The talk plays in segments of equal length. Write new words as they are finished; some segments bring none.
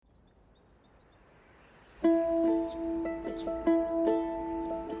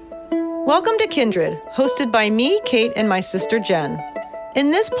Welcome to Kindred, hosted by me, Kate, and my sister, Jen.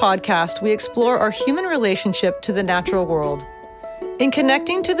 In this podcast, we explore our human relationship to the natural world. In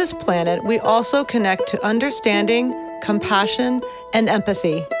connecting to this planet, we also connect to understanding, compassion, and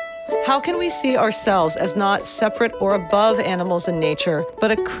empathy. How can we see ourselves as not separate or above animals in nature,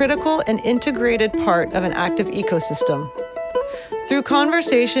 but a critical and integrated part of an active ecosystem? Through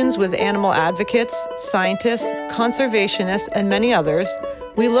conversations with animal advocates, scientists, conservationists, and many others,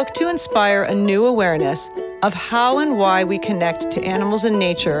 we look to inspire a new awareness of how and why we connect to animals in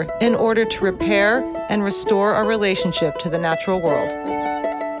nature in order to repair and restore our relationship to the natural world.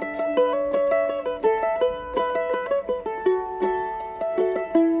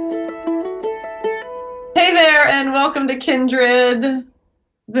 Hey there, and welcome to Kindred.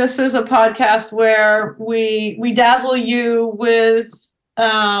 This is a podcast where we dazzle you with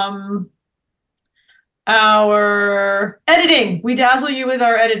our editing. We dazzle you with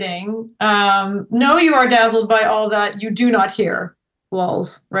our editing. No, you are dazzled by all that you do not hear.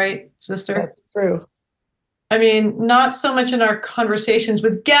 Lols, right, sister? That's true. I mean, not so much in our conversations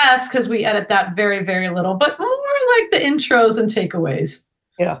with guests, because we edit that very, very little, but more like the intros and takeaways.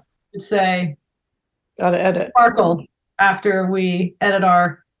 Yeah. I'd say. Gotta edit. Sparkle after we edit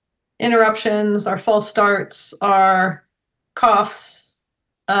our interruptions, our false starts, our coughs.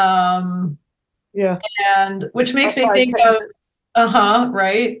 Yeah. And which makes me think of,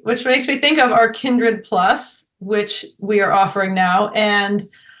 right? Which makes me think of our Kindred Plus, which we are offering now, and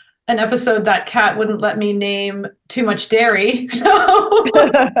an episode that Kat wouldn't let me name too much dairy. So,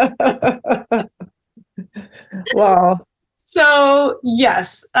 Wow. So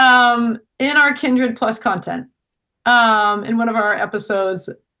yes, in our Kindred Plus content, in one of our episodes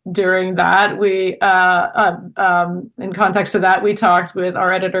during that, we, in context of that, we talked with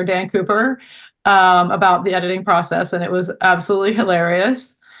our editor, Dan Cooper, about the editing process, and it was absolutely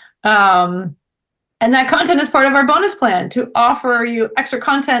hilarious. And that content is part of our bonus plan to offer you extra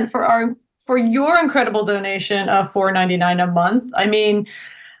content for your incredible donation of $4.99 a month. I mean,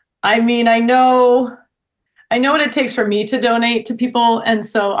 I know what it takes for me to donate to people, and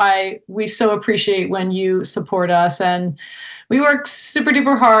so we so appreciate when you support us, and we work super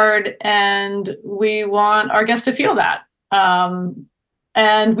duper hard, and we want our guests to feel that.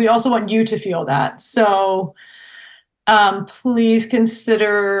 And we also want you to feel that. So please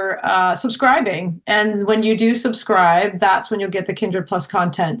consider subscribing. And when you do subscribe, that's when you'll get the Kindred Plus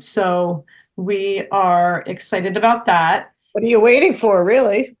content. So we are excited about that. What are you waiting for,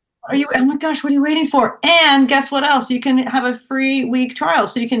 really? Oh my gosh, what are you waiting for? And guess what else? You can have a free week trial.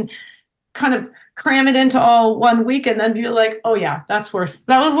 So you can kind of cram it into all 1 week and then be like, oh yeah, that was worth,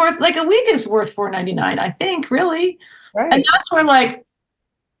 like a week is worth $4.99, I think, really. Right. And that's where, like,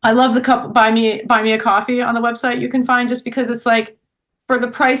 I love the cup, buy me a coffee on the website you can find, just because it's like, for the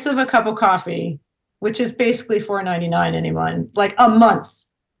price of a cup of coffee, which is basically $4.99 anyone, like a month,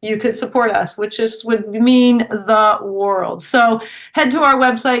 you could support us, which would mean the world. So head to our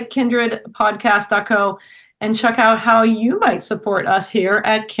website, kindredpodcast.co, and check out how you might support us here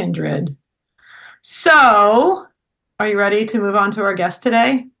at Kindred. So, are you ready to move on to our guest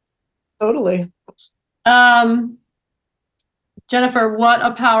today? Totally. Jennifer, what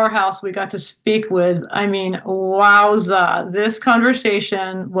a powerhouse we got to speak with. I mean, wowza. This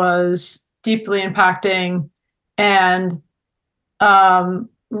conversation was deeply impacting and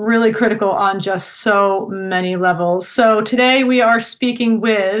really critical on just so many levels. So today we are speaking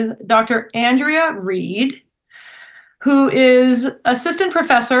with Dr. Andrea Reid, who is assistant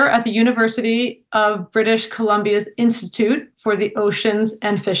professor at the University of British Columbia's Institute for the Oceans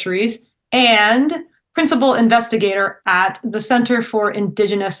and Fisheries and principal investigator at the Center for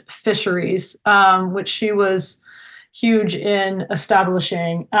Indigenous Fisheries, which she was huge in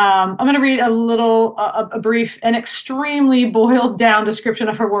establishing. I'm going to read a brief and extremely boiled down description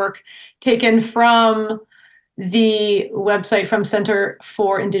of her work taken from the website from Center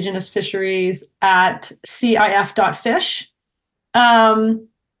for Indigenous Fisheries at cif.fish.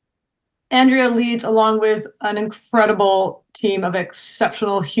 Andrea leads, along with an incredible team of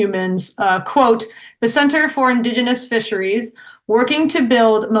exceptional humans, quote, the Center for Indigenous Fisheries, working to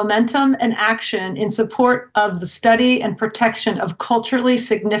build momentum and action in support of the study and protection of culturally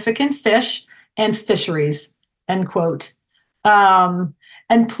significant fish and fisheries, end quote. And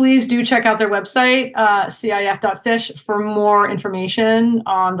please do check out their website, cif.fish, for more information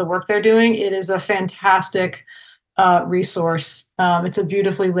on the work they're doing. It is a fantastic resource. It's a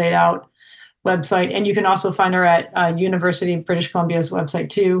beautifully laid out website, and you can also find her at University of British Columbia's website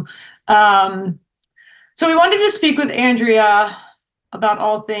too. So we wanted to speak with Andrea about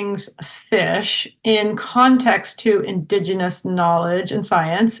all things fish in context to Indigenous knowledge and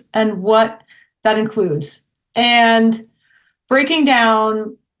science and what that includes, and breaking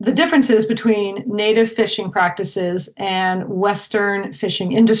down the differences between native fishing practices and Western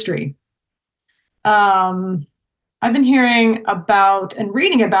fishing industry. I've been hearing about and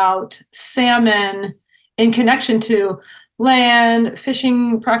reading about salmon in connection to land,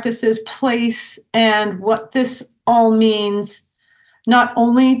 fishing practices, place, and what this all means, not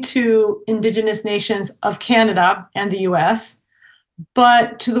only to Indigenous nations of Canada and the US,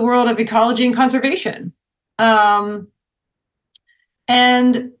 but to the world of ecology and conservation.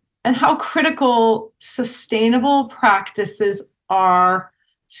 And how critical sustainable practices are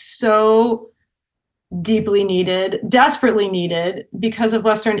so deeply needed, desperately needed, because of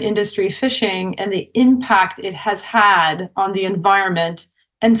Western industry fishing and the impact it has had on the environment,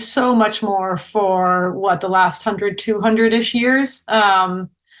 and so much more for the last 100, 200-ish years,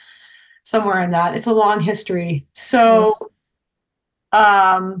 somewhere in that. It's a long history. So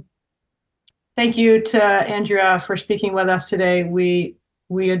thank you to Andrea for speaking with us today. We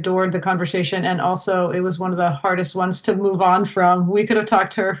adored the conversation, and also it was one of the hardest ones to move on from. We could have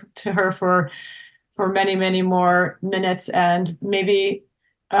talked to her for many, many more minutes, and maybe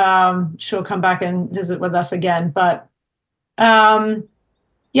she'll come back and visit with us again. But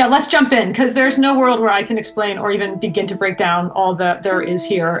yeah, let's jump in, because there's no world where I can explain or even begin to break down all that there is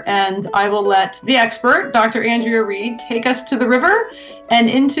here. And I will let the expert, Dr. Andrea Reid, take us to the river and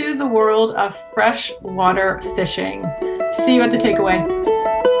into the world of freshwater fishing. See you at the takeaway.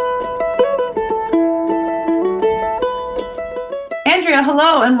 Andrea,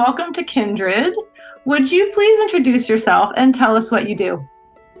 hello, and welcome to Kindred. Would you please introduce yourself and tell us what you do?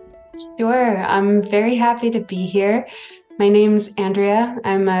 Sure, I'm very happy to be here. My name's Andrea.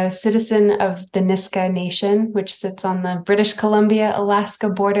 I'm a citizen of the Nisga'a Nation, which sits on the British Columbia-Alaska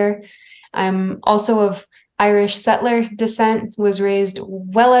border. I'm also of Irish settler descent, was raised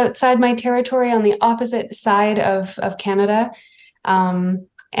well outside my territory on the opposite side of Canada.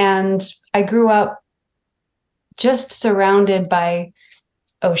 And I grew up just surrounded by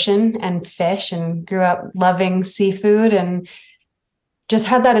ocean and fish, and grew up loving seafood, and just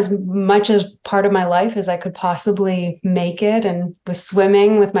had that as much as part of my life as I could possibly make it, and was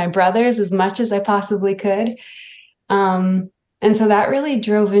swimming with my brothers as much as I possibly could. And so that really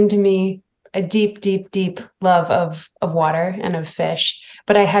drove into me a deep, deep, deep love of water and of fish.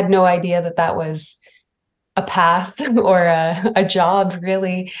 But I had no idea that that was a path or a job,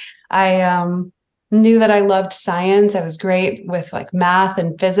 really. I knew that I loved science. I was great with like math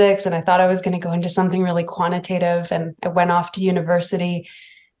and physics, and I thought I was going to go into something really quantitative. And I went off to university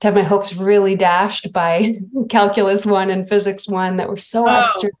to have my hopes really dashed by calculus 1 and physics 1 that were so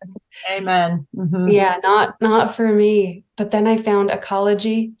abstract. Amen. Mm-hmm. Yeah, not for me. But then I found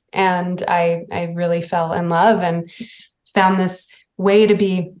ecology, and I really fell in love and found this way to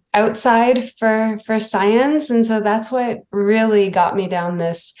be outside for science. And so that's what really got me down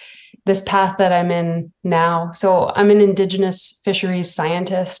this path that I'm in now. So I'm an Indigenous fisheries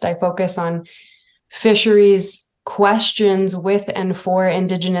scientist. I focus on fisheries questions with and for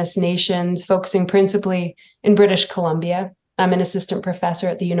Indigenous nations, focusing principally in British Columbia. I'm an assistant professor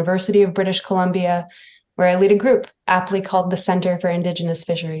at the University of British Columbia, where I lead a group aptly called the Center for Indigenous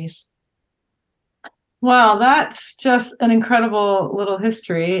Fisheries. Wow, that's just an incredible little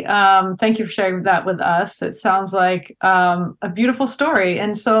history. Thank you for sharing that with us. It sounds like a beautiful story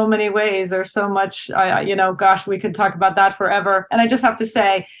in so many ways. There's so much, gosh, we could talk about that forever. And I just have to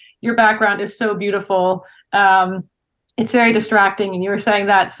say, your background is so beautiful. It's very distracting. And you were saying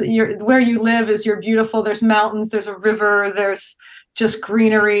that where you live you're beautiful. There's mountains, there's a river, there's just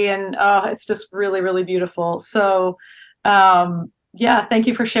greenery, and it's just really, really beautiful. So, yeah, thank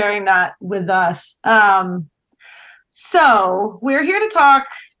you for sharing that with us. So we're here to talk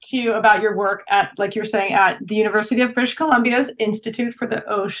to you about your work at, like you're saying, at the University of British Columbia's Institute for the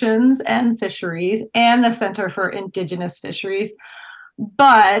Oceans and Fisheries and the Center for Indigenous Fisheries.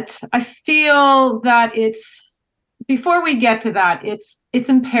 But I feel that before we get to that, it's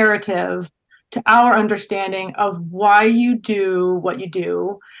imperative to our understanding of why you do what you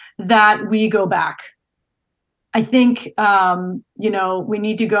do, that we go back. I think, we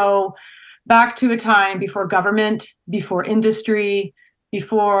need to go back to a time before government, before industry,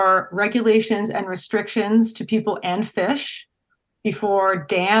 before regulations and restrictions to people and fish, before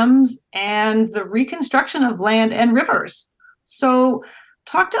dams and the reconstruction of land and rivers. So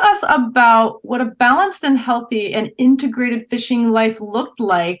talk to us about what a balanced and healthy and integrated fishing life looked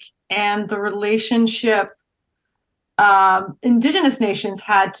like, and the relationship Indigenous nations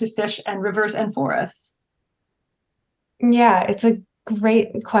had to fish and rivers and forests. Yeah, it's a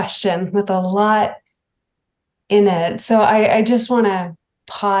great question with a lot in it. So I just want to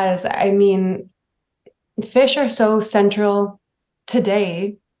pause. I mean, fish are so central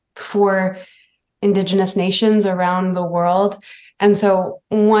today for Indigenous nations around the world. And so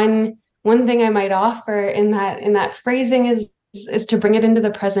one thing I might offer in that phrasing is to bring it into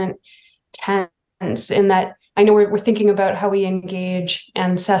the present tense, in that I know we're thinking about how we engage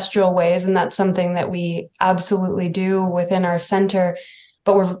ancestral ways, and that's something that we absolutely do within our center,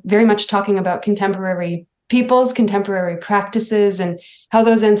 but we're very much talking about contemporary peoples, contemporary practices, and how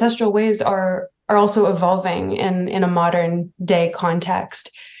those ancestral ways are also evolving in a modern day context.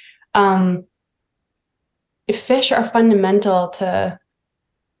 Fish are fundamental to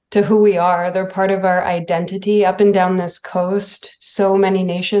who we are. They're part of our identity. Up and down this coast, so many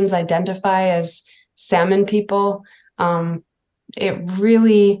nations identify as salmon people. It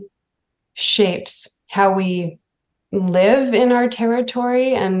really shapes how we live in our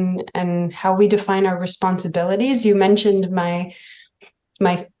territory and how we define our responsibilities. You mentioned my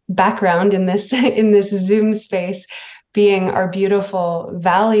background in this Zoom space being our beautiful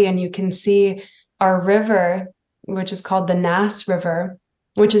valley, and you can see our river, which is called the Nass River,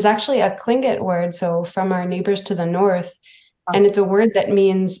 which is actually a Tlingit word, so from our neighbors to the north. And it's a word that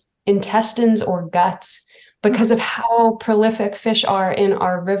means intestines or guts because of how prolific fish are in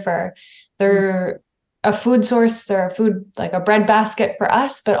our river. They're a food source, they're a food, like a breadbasket for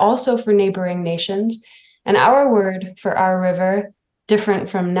us, but also for neighboring nations. And our word for our river, different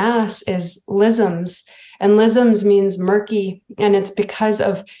from Nass, is lisms. And lisms means murky, and it's because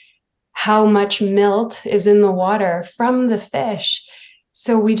of how much milt is in the water from the fish.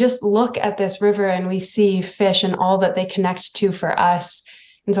 So we just look at this river and we see fish and all that they connect to for us.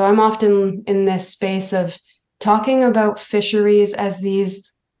 And so I'm often in this space of talking about fisheries as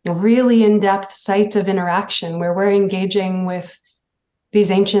these really in-depth sites of interaction where we're engaging with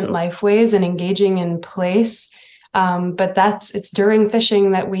these ancient lifeways and engaging in place. But it's during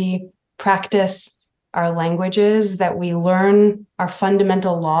fishing that we practice our languages, that we learn our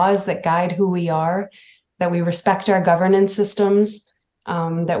fundamental laws that guide who we are, that we respect our governance systems,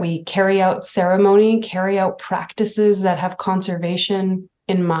 that we carry out ceremony, carry out practices that have conservation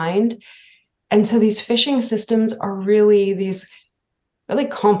in mind. And so these fishing systems are really these really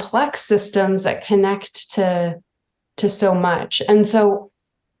complex systems that connect to so much. And so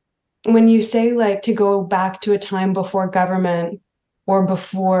when you say, like, to go back to a time before government or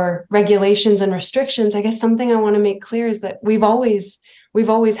before regulations and restrictions, I guess something I want to make clear is that we've always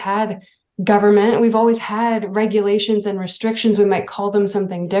had government, we've always had regulations and restrictions. We might call them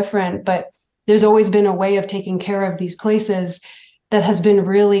something different, but there's always been a way of taking care of these places that has been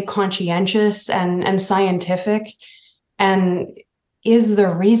really conscientious and scientific, and is the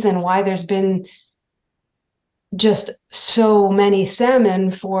reason why there's been just so many salmon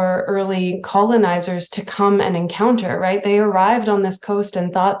for early colonizers to come and encounter, right? They arrived on this coast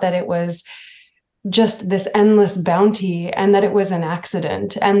and thought that it was just this endless bounty and that it was an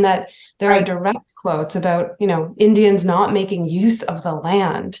accident, and that there are direct quotes about, Indians not making use of the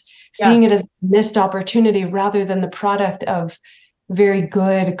land, seeing it as a missed opportunity rather than the product of very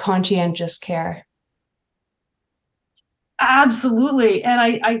good, conscientious care. Absolutely. And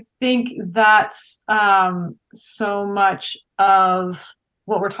I think that's so much of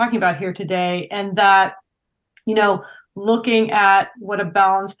what we're talking about here today. And that, looking at what a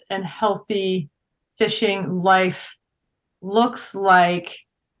balanced and healthy fishing life looks like.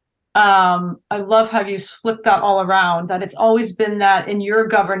 I love how you flipped that all around, that it's always been that in your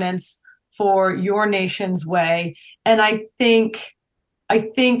governance for your nation's way. And I think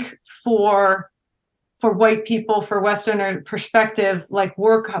for white people, for Westerner perspective, like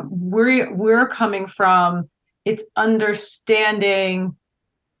we're coming from, it's understanding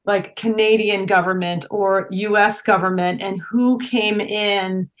like Canadian government or US government and who came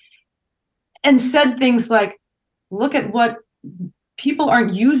in and said things like, look at what people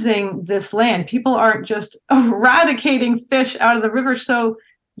aren't using this land. People aren't just eradicating fish out of the river. So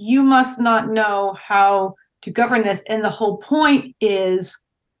you must not know how to govern this. And the whole point is,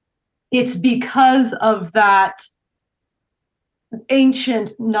 it's because of that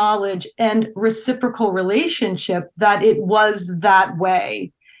ancient knowledge and reciprocal relationship that it was that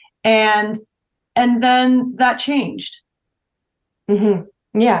way. And then that changed.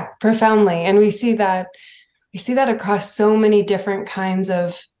 Mm-hmm. Yeah, profoundly. And we see that across so many different kinds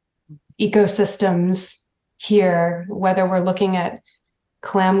of ecosystems here, whether we're looking at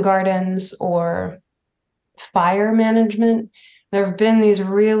clam gardens or fire management. There have been these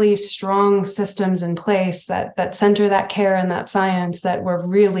really strong systems in place that center that care and that science that were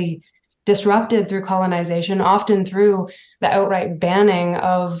really disrupted through colonization, often through the outright banning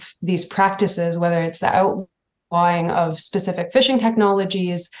of these practices, whether it's the outlawing of specific fishing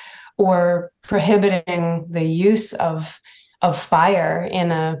technologies or prohibiting the use of fire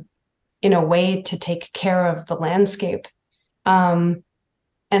in a way to take care of the landscape. And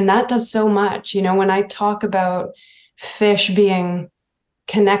that does so much. When I talk about fish being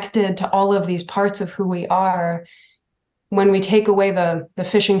connected to all of these parts of who we are, when we take away the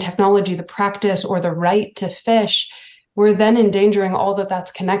fishing technology, the practice, or the right to fish, we're then endangering all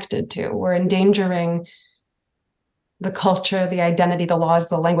that's connected to. We're endangering the culture, the identity, the laws,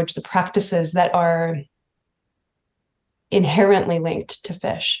 the language, the practices that are inherently linked to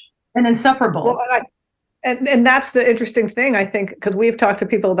fish. And inseparable. Well, and that's the interesting thing, I think, because we've talked to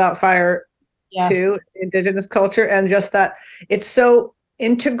people about fire too, Indigenous culture, and just that it's so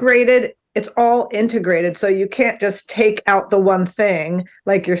integrated. It's all integrated. So you can't just take out the one thing,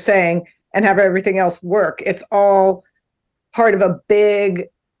 like you're saying, and have everything else work. It's all part of a big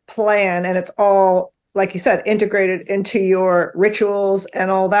plan, and it's all, like you said, integrated into your rituals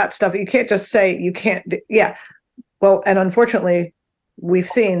and all that stuff. You can't just say you can't. Yeah. Well, and unfortunately, we've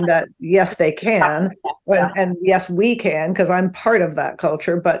seen that, yes, they can. And yes, we can, because I'm part of that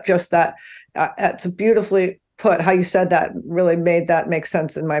culture. But just that, it's beautifully put. How you said that really made that make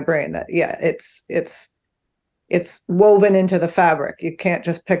sense in my brain. That, yeah, it's woven into the fabric. You can't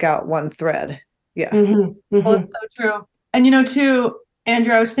just pick out one thread. Yeah. Mm-hmm. Mm-hmm. Well, it's so true. And too,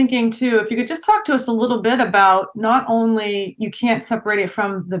 Andrea, I was thinking too, if you could just talk to us a little bit about, not only you can't separate it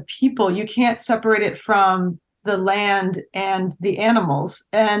from the people, you can't separate it from the land and the animals,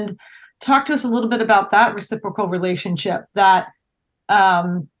 and talk to us a little bit about that reciprocal relationship that,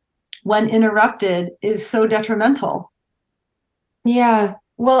 when interrupted, is so detrimental. Yeah.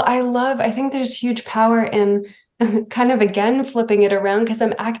 Well, I think there's huge power in kind of, again, flipping it around, because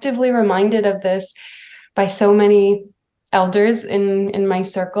I'm actively reminded of this by so many elders in my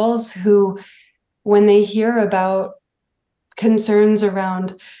circles who, when they hear about concerns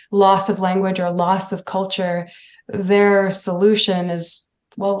around loss of language or loss of culture, their solution is,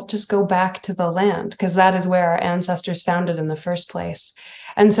 well, just go back to the land, because that is where our ancestors found it in the first place.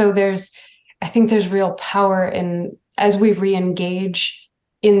 And so I think there's real power in, as we re-engage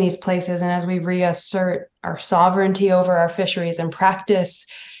in these places and as we reassert our sovereignty over our fisheries and practice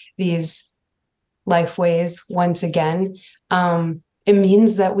these life ways once again, it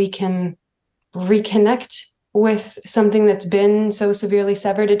means that we can reconnect with something that's been so severely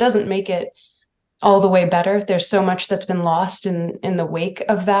severed. It doesn't make it all the way better. There's so much that's been lost in the wake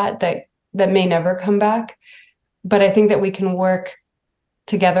of that may never come back. But I think that we can work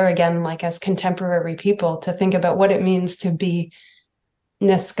together again, like as contemporary people, to think about what it means to be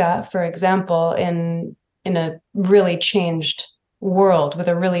Niska, for example, in a really changed world with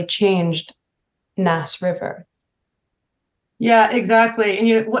a really changed Nass River. Yeah, exactly.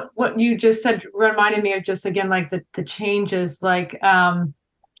 And what you just said reminded me of, just again, like the changes, like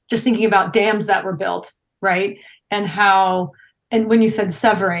just thinking about dams that were built, right? And how, and when you said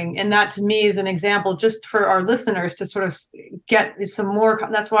severing, and that to me is an example just for our listeners to sort of get some more,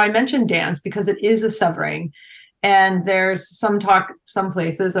 that's why I mentioned dams, because it is a severing. And there's some talk, some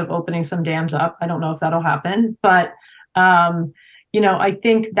places, of opening some dams up. I don't know if that'll happen, but I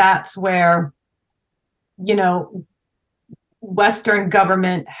think that's where, Western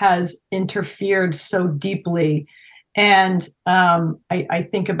government has interfered so deeply. And I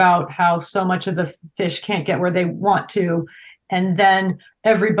think about how so much of the fish can't get where they want to. And then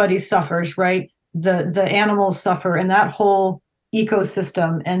everybody suffers, right? The animals suffer, and that whole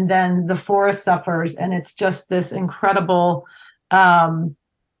ecosystem, and then the forest suffers. And it's just this incredible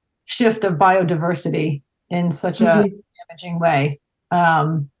shift of biodiversity in such a damaging way.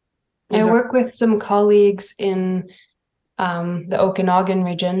 I work with some colleagues in the Okanagan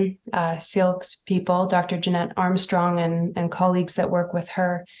region, Silks people, Dr. Jeanette Armstrong and colleagues that work with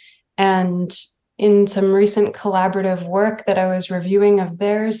her. And in some recent collaborative work that I was reviewing of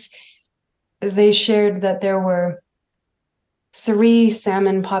theirs, they shared that there were 3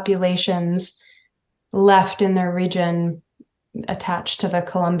 salmon populations left in their region attached to the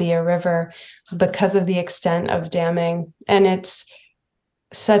Columbia River because of the extent of damming. And it's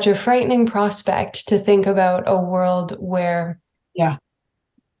such a frightening prospect to think about a world where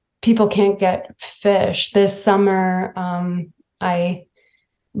people can't get fish. This summer, I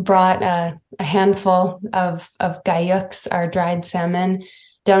brought a handful of gayuks, our dried salmon,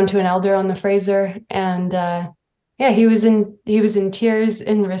 down to an elder on the Fraser, and he was in tears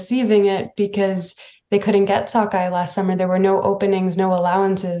in receiving it, because they couldn't get sockeye last summer. There were no openings, no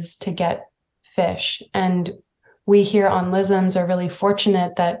allowances to get fish, and we here on LISMs are really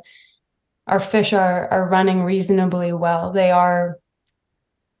fortunate that our fish are running reasonably well. They are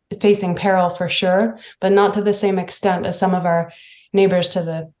facing peril for sure, but not to the same extent as some of our neighbors to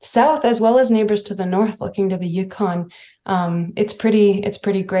the south, as well as neighbors to the north looking to the Yukon. It's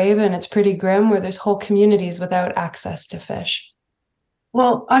pretty grave and it's pretty grim, where there's whole communities without access to fish.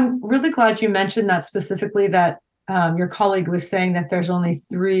 Well, I'm really glad you mentioned that specifically, that your colleague was saying that there's only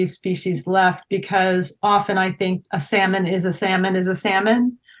 3 species left, because often I think a salmon is a salmon is a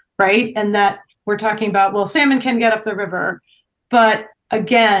salmon, right? And that we're talking about, well, salmon can get up the river, but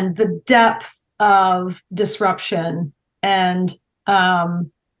again, the depth of disruption and it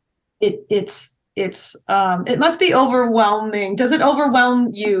must be overwhelming. Does it overwhelm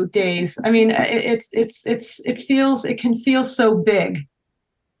you, Days? I mean, it can feel so big.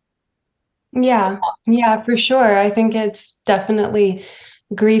 Yeah, for sure. I think it's definitely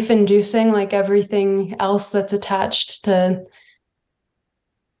grief-inducing, like everything else that's attached to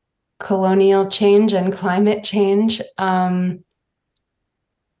colonial change and climate change.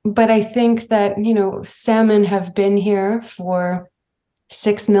 But I think that, salmon have been here for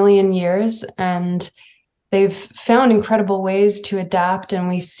 6 million years, and they've found incredible ways to adapt. And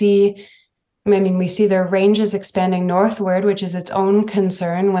we see their ranges expanding northward, which is its own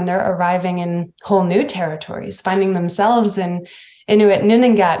concern when they're arriving in whole new territories, finding themselves in Inuit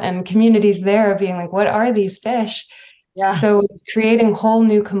Ninungat and communities there being like, what are these fish? Yeah. So it's creating whole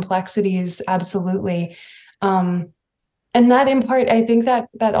new complexities, absolutely. And that in part, I think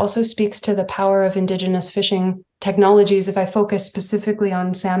that also speaks to the power of Indigenous fishing technologies. If I focus specifically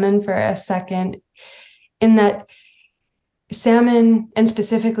on salmon for a second, in that salmon, and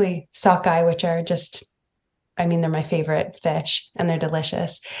specifically sockeye, which are they're my favorite fish and they're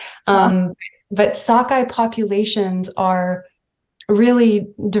delicious. But sockeye populations are really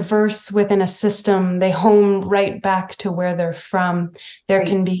diverse within a system. They home right back to where they're from. There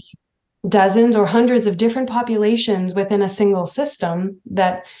can be dozens or hundreds of different populations within a single system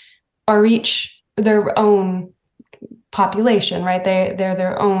that are each their own population, right? They're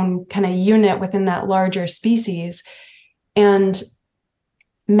their own kind of unit within that larger species. And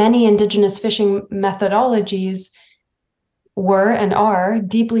many Indigenous fishing methodologies were and are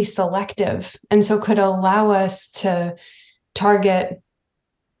deeply selective, and so could allow us to target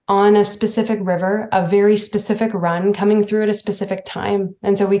on a specific river, a very specific run coming through at a specific time.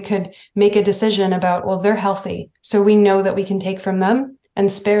 And so we could make a decision about, well, they're healthy, so we know that we can take from them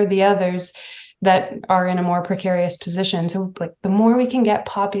and spare the others that are in a more precarious position. So like the more we can get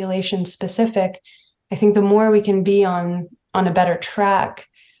population specific, I think the more we can be on a better track.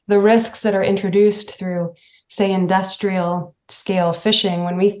 The risks that are introduced through, say, industrial scale fishing,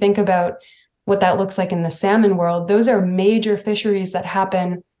 when we think about what that looks like in the salmon world, those are major fisheries that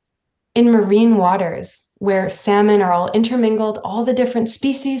happen in marine waters where salmon are all intermingled, all the different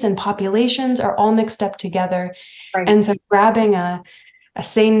species and populations are all mixed up together. Right. And so grabbing a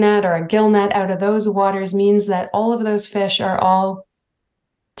seine net or a gill net out of those waters means that all of those fish are all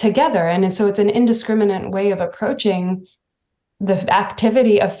together. And so it's an indiscriminate way of approaching the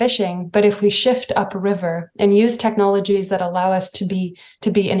activity of fishing. But if we shift upriver and use technologies that allow us to be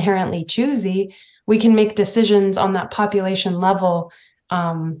inherently choosy, we can make decisions on that population level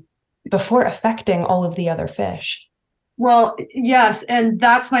before affecting all of the other fish. Well, yes, and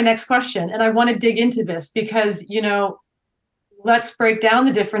that's my next question. And I want to dig into this because, let's break down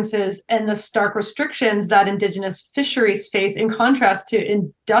the differences and the stark restrictions that Indigenous fisheries face in contrast to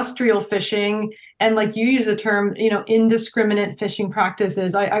industrial fishing. And like you use the term, indiscriminate fishing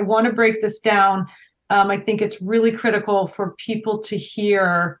practices. I want to break this down. I think it's really critical for people to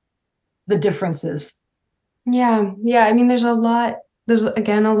hear the differences. Yeah. I mean, there's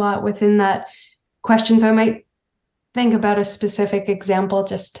again a lot within that question. So I might think about a specific example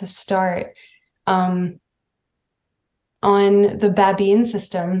just to start. On the Babine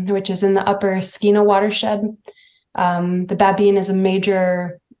system, which is in the upper Skeena watershed. The Babine is a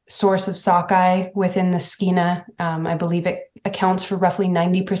major source of sockeye within the Skeena. I believe it accounts for roughly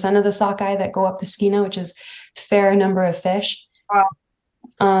 90% of the sockeye that go up the Skeena, which is a fair number of fish.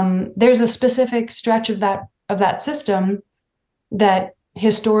 Wow. There's a specific stretch of that system that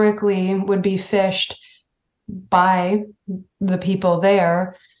historically would be fished by the people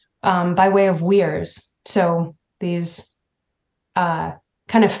there by way of weirs. So these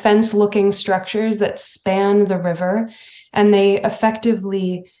kind of fence-looking structures that span the river, and they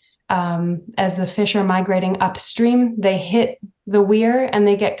effectively, as the fish are migrating upstream, they hit the weir and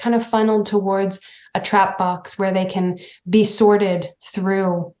they get kind of funneled towards a trap box where they can be sorted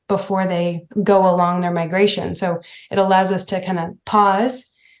through before they go along their migration. So it allows us to kind of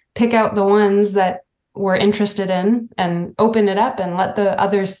pause, pick out the ones that were interested in and open it up and let the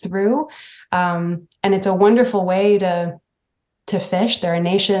others through. And it's a wonderful way to fish. There are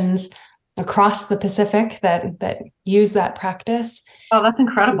nations across the Pacific that use that practice. Oh, that's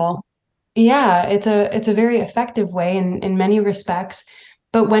incredible. Yeah, it's a very effective way in many respects.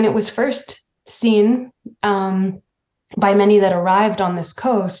 But when it was first seen by many that arrived on this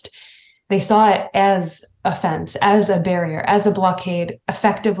coast, they saw it as a fence, as a barrier, as a blockade,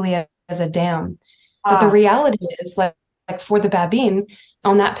 effectively as a dam. But the reality is, like for the Babine,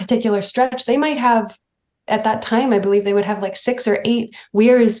 on that particular stretch, they might have, at that time, I believe they would have like 6 or 8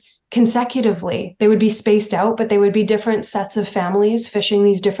 weirs consecutively. They would be spaced out, but they would be different sets of families fishing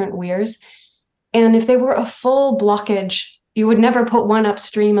these different weirs. And if they were a full blockage, you would never put one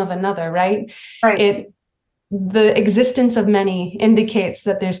upstream of another, right? Right. The existence of many indicates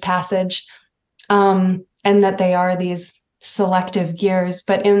that there's passage, and that they are these selective gears.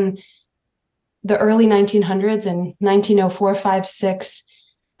 But in the early 1900s, in 1904, 5, 6,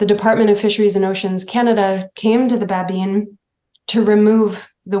 the Department of Fisheries and Oceans Canada came to the Babine to remove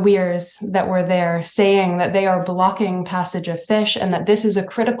the weirs that were there, saying that they are blocking passage of fish and that this is a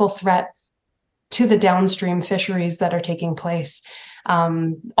critical threat to the downstream fisheries that are taking place.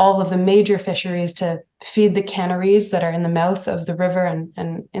 All of the major fisheries to feed the canneries that are in the mouth of the river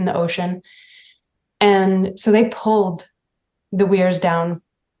and in the ocean. And so they pulled the weirs down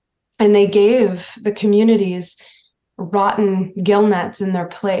and they gave the communities rotten gill nets in their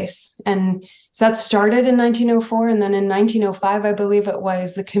place. And so that started in 1904. And then in 1905, I believe it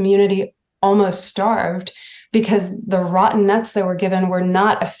was, the community almost starved because the rotten nets that were given were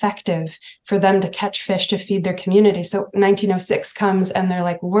not effective for them to catch fish to feed their community. So 1906 comes and they're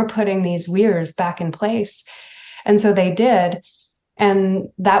like, we're putting these weirs back in place. And so they did. And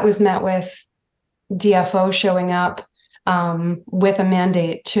that was met with DFO showing up with a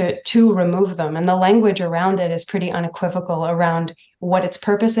mandate to remove them. And the language around it is pretty unequivocal around what its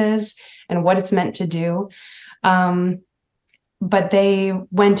purpose is and what it's meant to do. But they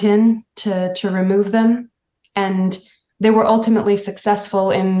went in to remove them. And they were ultimately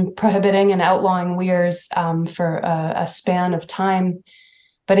successful in prohibiting and outlawing weirs for a span of time.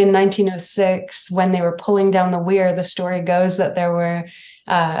 But in 1906, when they were pulling down the weir, the story goes that there were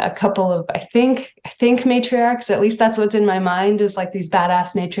a couple of, I think matriarchs, at least that's what's in my mind, is like these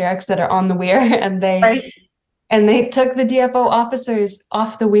badass matriarchs that are on the weir, and they took the DFO officers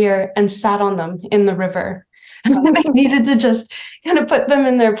off the weir and sat on them in the river. They needed to just kind of put them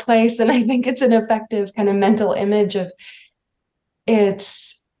in their place. And I think it's an effective kind of mental image of,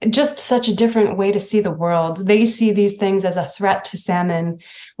 it's just such a different way to see the world. They see these things as a threat to salmon,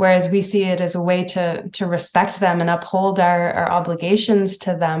 whereas we see it as a way to respect them and uphold our obligations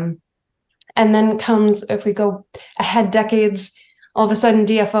to them. And then comes, if we go ahead decades, all of a sudden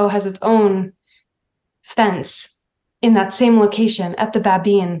DFO has its own fence in that same location at the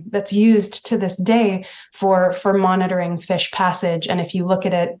Babine that's used to this day for monitoring fish passage. And if you look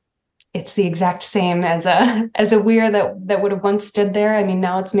at it, it's the exact same as a weir that would have once stood there. I mean,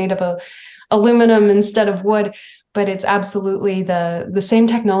 now it's made of aluminum instead of wood, but it's absolutely the same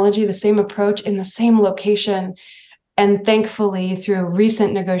technology, the same approach in the same location. And thankfully, through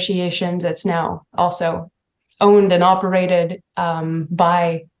recent negotiations, it's now also owned and operated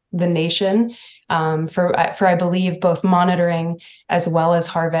by the nation for I believe both monitoring as well as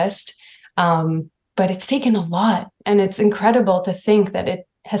harvest. But it's taken a lot, and it's incredible to think that it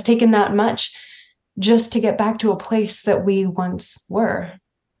has taken that much just to get back to a place that we once were.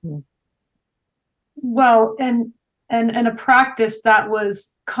 Well, and a practice that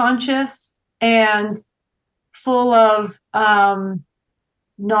was conscious and full of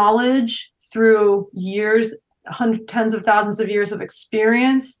knowledge through years, tens of thousands of years of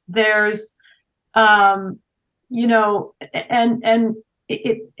experience. There's, and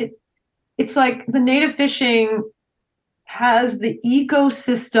it's like the native fishing has the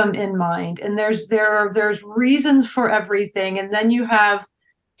ecosystem in mind, and there's reasons for everything. And then you have,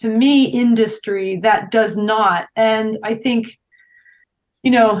 to me, industry that does not. And I think,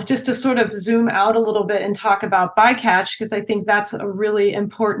 just to sort of zoom out a little bit and talk about bycatch, because I think that's a really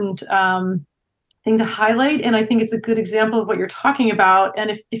important thing to highlight. And I think it's a good example of what you're talking about.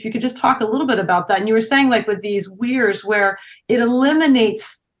 And if you could just talk a little bit about that. And you were saying, like, with these weirs where it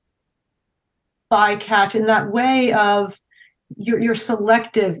eliminates bycatch in that way of you're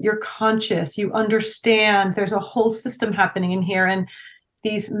selective, you're conscious, you understand there's a whole system happening in here. And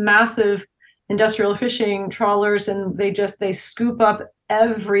these massive industrial fishing trawlers, and they scoop up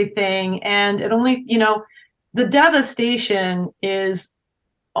everything. And it only, the devastation is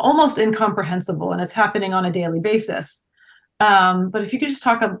almost incomprehensible, and it's happening on a daily basis. But if you could just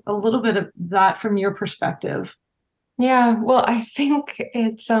talk a little bit of that from your perspective. Yeah, well, I think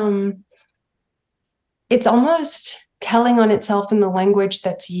it's almost telling on itself in the language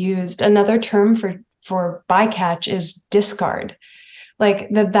that's used. Another term for bycatch is discard. Like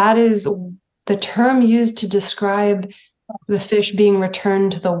that is the term used to describe the fish being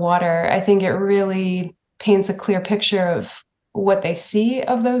returned to the water. I think it really paints a clear picture of what they see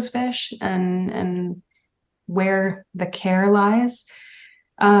of those fish and where the care lies.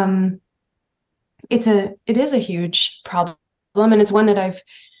 It is a huge problem, and it's one that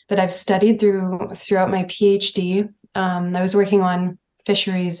I've studied throughout my PhD. I was working on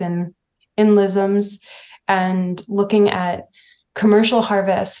fisheries and inlisms and looking at commercial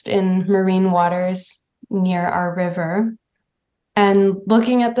harvest in marine waters near our river and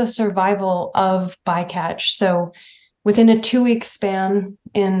looking at the survival of bycatch. So within a 2-week span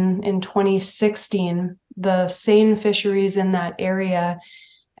in 2016, the seine fisheries in that area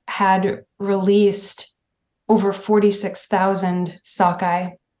had released over 46,000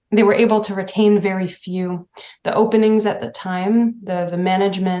 sockeye. They were able to retain very few. The openings at the time, the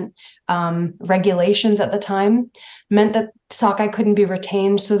management regulations at the time meant that sockeye couldn't be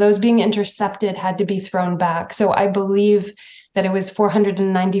retained. So those being intercepted had to be thrown back. So I believe that it was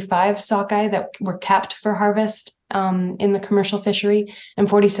 495 sockeye that were kept for harvest in the commercial fishery and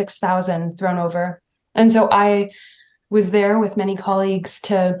 46,000 thrown over. And so I was there with many colleagues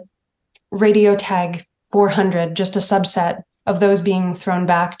to radio tag 400, just a subset of those being thrown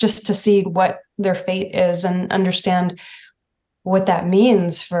back, just to see what their fate is and understand what that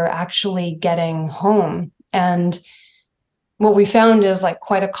means for actually getting home. And what we found is like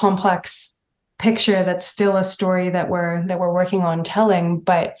quite a complex picture that's still a story that we're working on telling,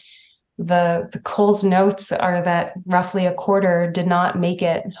 but the Coles notes are that roughly a quarter did not make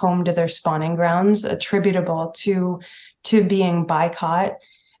it home to their spawning grounds, attributable to being bycaught.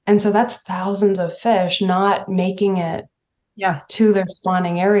 And so that's thousands of fish not making it to their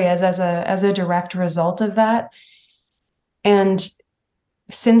spawning areas as a direct result of that. And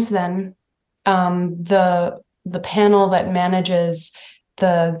since then, the panel that manages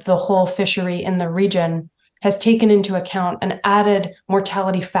the whole fishery in the region has taken into account an added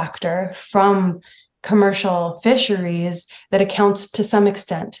mortality factor from commercial fisheries that accounts to some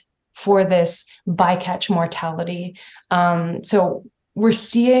extent for this bycatch mortality. So we're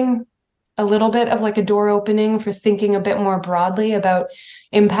seeing a little bit of like a door opening for thinking a bit more broadly about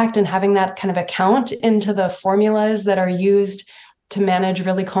impact and having that kind of account into the formulas that are used to manage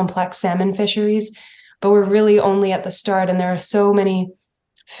really complex salmon fisheries. But we're really only at the start, and there are so many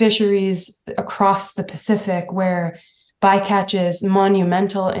fisheries across the Pacific where bycatch is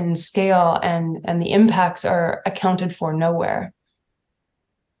monumental in scale and the impacts are accounted for nowhere.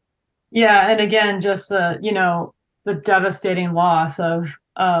 Yeah, and again, just the devastating loss of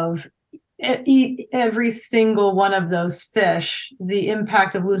every single one of those fish, the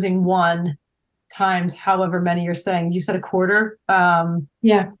impact of losing one times however many you're saying. You said a quarter.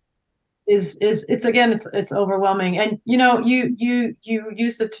 Yeah. It's overwhelming. And you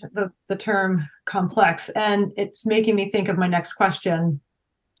use the term complex, and it's making me think of my next question.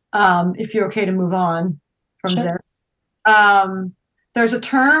 If you're okay to move on from Sure. this. There's a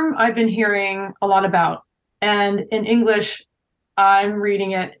term I've been hearing a lot about, and in English, I'm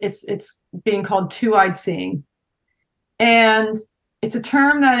reading it. It's being called two-eyed seeing, and it's a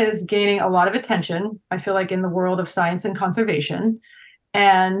term that is gaining a lot of attention, I feel like, in the world of science and conservation,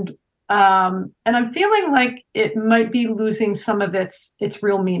 and I'm feeling like it might be losing some of its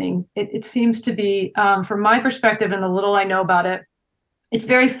real meaning. It seems to be, from my perspective and the little I know about it, it's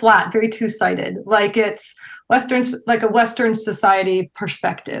very flat, very two-sided, like it's like a Western society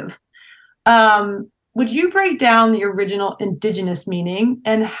perspective. Would you break down the original Indigenous meaning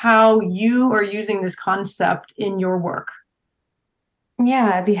and how you are using this concept in your work?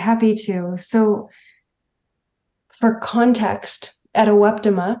 Yeah, I'd be happy to. So for context, at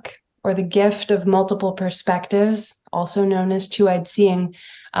Eweptimuk, or the gift of multiple perspectives, also known as two-eyed seeing,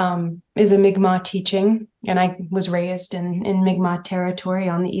 is a Mi'kmaq teaching. And I was raised in Mi'kmaq territory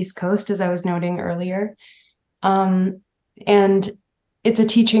on the East Coast, as I was noting earlier. And it's a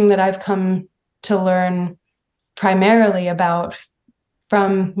teaching that I've come to learn primarily about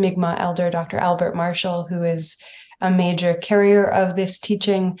from Mi'kmaq elder Dr. Albert Marshall, who is a major carrier of this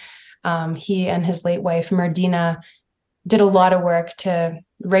teaching. He and his late wife, Merdina, did a lot of work to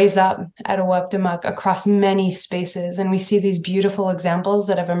raise up at Eweptimuk across many spaces. And we see these beautiful examples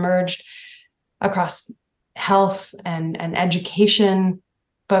that have emerged across health and education.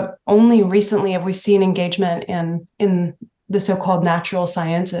 But only recently have we seen engagement in the so-called natural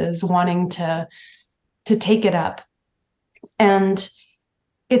sciences wanting to take it up. And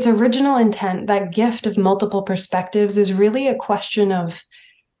its original intent, that gift of multiple perspectives, is really a question of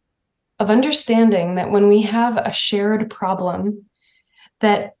understanding that when we have a shared problem,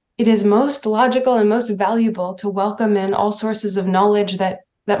 that it is most logical and most valuable to welcome in all sources of knowledge that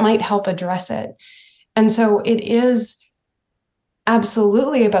might help address it. And so it is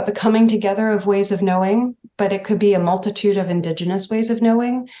absolutely about the coming together of ways of knowing, but it could be a multitude of Indigenous ways of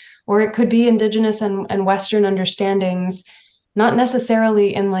knowing, or it could be Indigenous and Western understandings, not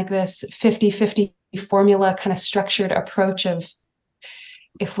necessarily in like this 50-50 formula kind of structured approach of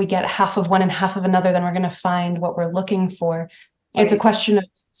if we get half of one and half of another, then we're going to find what we're looking for. Right. It's a question of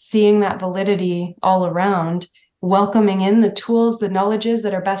seeing that validity all around, welcoming in the tools, the knowledges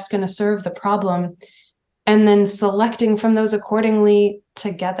that are best going to serve the problem, and then selecting from those accordingly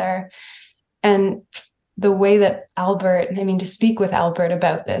together. And the way that to speak with Albert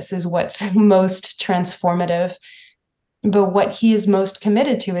about this is what's most transformative. But what he is most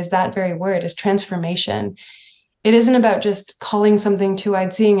committed to is that very word, is transformation. It isn't about just calling something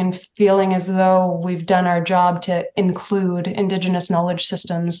two-eyed seeing and feeling as though we've done our job to include Indigenous knowledge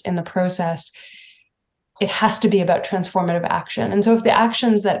systems in the process. It has to be about transformative action. And so if the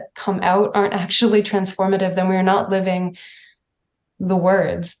actions that come out aren't actually transformative, then we're not living the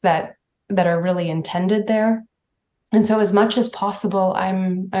words that are really intended there. And so as much as possible,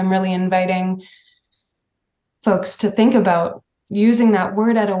 I'm really inviting folks to think about using that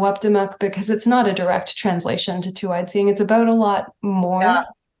word at Eweptimuk, because it's not a direct translation to two-eyed seeing. It's about a lot more. Yeah,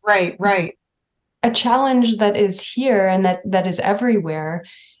 right. A challenge that is here and that is everywhere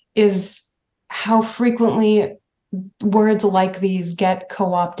is how frequently words like these get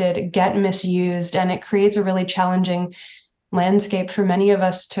co-opted, get misused, and it creates a really challenging landscape for many of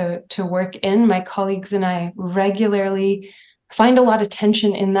us to work in. My colleagues and I regularly find a lot of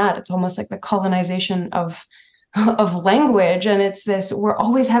tension in that. It's almost like the colonization of language. And it's this, we're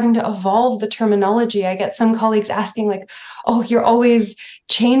always having to evolve the terminology. I get some colleagues asking like, oh, you're always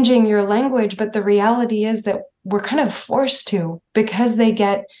changing your language. But the reality is that we're kind of forced to, because they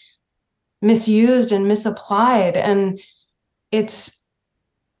get misused and misapplied. And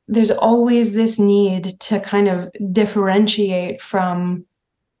there's always this need to kind of differentiate from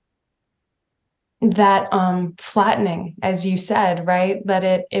that flattening, as you said, right? That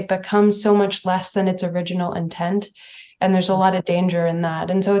it becomes so much less than its original intent. And there's a lot of danger in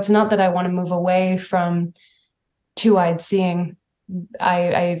that. And so it's not that I want to move away from two-eyed seeing.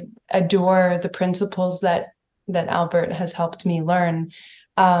 I adore the principles that Albert has helped me learn.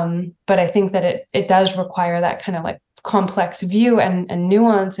 But I think that it does require that kind of like complex view and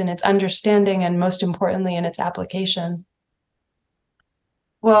nuance in its understanding, and most importantly, in its application.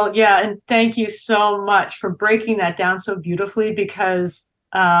 Well, yeah, and thank you so much for breaking that down so beautifully, because,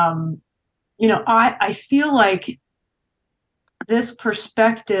 I feel like this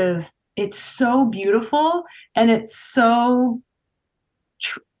perspective, it's so beautiful, and it's so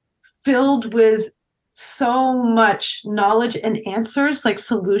filled with so much knowledge and answers, like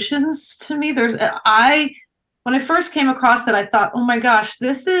solutions to me. When I first came across it, I thought, oh my gosh,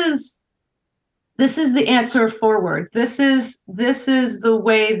 this is the answer forward. This is the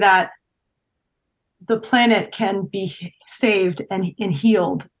way that the planet can be saved and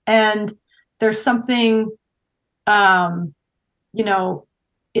healed. And there's something, it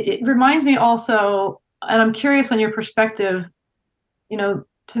reminds me also, and I'm curious on your perspective, to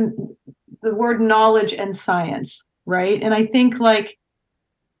the word knowledge and science, right? And I think like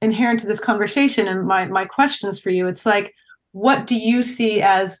inherent to this conversation and my questions for you, it's like, what do you see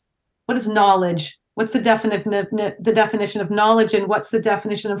as, what is knowledge? What's the definition of knowledge, and what's the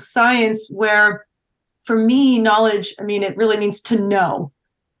definition of science? Where for me, knowledge, it really means to know,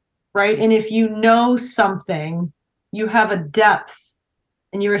 right? And if you know something, you have a depth.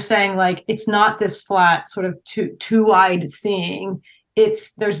 And you were saying like, it's not this flat sort of two-eyed seeing.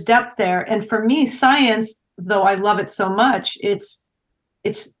 There's depth there. And for me, science, though I love it so much, it's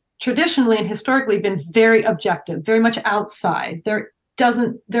traditionally and historically been very objective, very much outside. There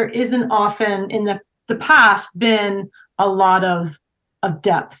isn't often in the past been a lot of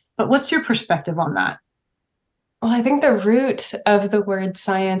depth. But what's your perspective on that? Well, I think the root of the word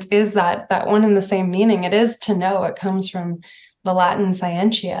science is that one and the same meaning. It is to know. It comes from the Latin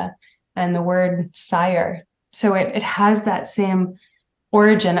scientia and the word sire. So it has that same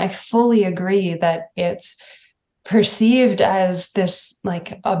origin. I fully agree that it's perceived as this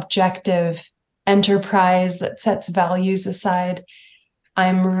like objective enterprise that sets values aside.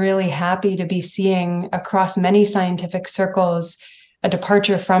 I'm really happy to be seeing across many scientific circles a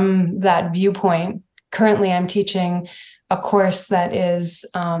departure from that viewpoint. Currently, I'm teaching a course that is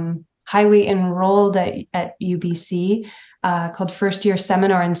highly enrolled at UBC called First Year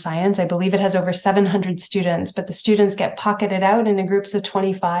Seminar in Science. I believe it has over 700 students, but the students get pocketed out into groups of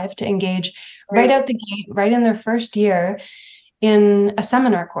 25 to engage right out the gate, right in their first year, in a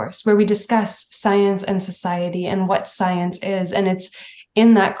seminar course where we discuss science and society and what science is. And it's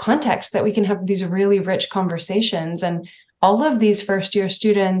in that context that we can have these really rich conversations. And all of these first year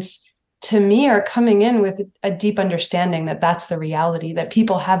students, to me, are coming in with a deep understanding that that's the reality, that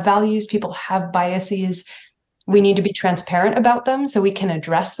people have values, people have biases. We need to be transparent about them so we can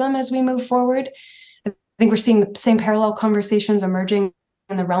address them as we move forward. I think we're seeing the same parallel conversations emerging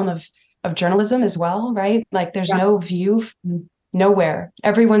in the realm of journalism as well, right? Like there's no view from nowhere.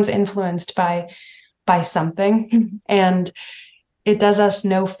 Everyone's influenced by something. And it does us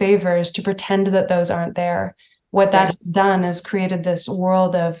no favors to pretend that those aren't there. What that has done is created this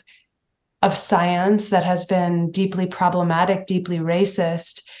world of science that has been deeply problematic, deeply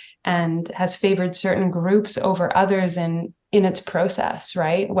racist, and has favored certain groups over others in its process,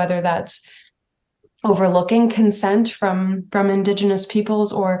 right? Whether that's overlooking consent from Indigenous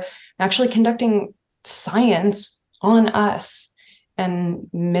peoples or actually conducting science on us and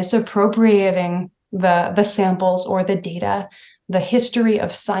misappropriating the samples or the data. The history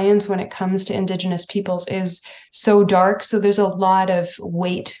of science when it comes to Indigenous peoples is so dark. So there's a lot of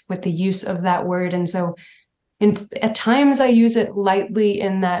weight with the use of that word. And so at times I use it lightly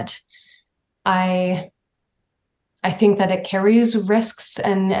in that I think that it carries risks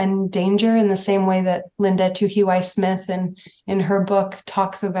and danger in the same way that Linda Tuhiwai Smith in her book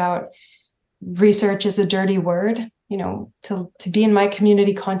talks about research is a dirty word. You know, to be in my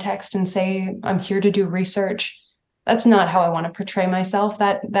community context and say, I'm here to do research, that's not how I want to portray myself.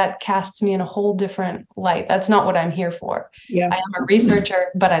 That casts me in a whole different light. That's not what I'm here for. Yeah. I am a researcher,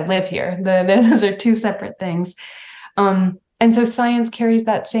 but I live here. Those are two separate things. And so science carries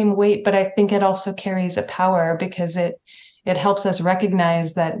that same weight, but I think it also carries a power because it helps us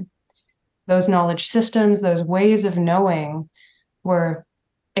recognize that those knowledge systems, those ways of knowing were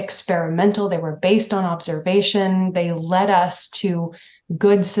experimental. They were based on observation. They led us to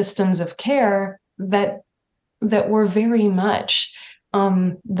good systems of care that were very much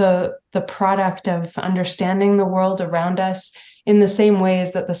the product of understanding the world around us in the same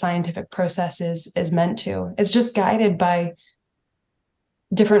ways that the scientific process is meant to. It's just guided by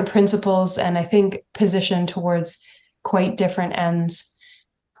different principles and I think positioned towards quite different ends.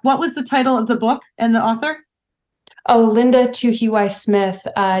 What was the title of the book and the author? Oh, Linda Tuhiwai Smith,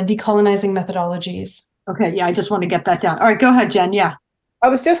 Decolonizing Methodologies. Okay, yeah, I just want to get that down. All right, go ahead, Jen. Yeah. I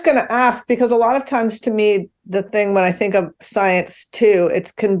was just going to ask, because a lot of times to me, the thing when I think of science too,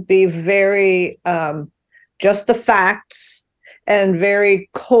 it can be very just the facts and very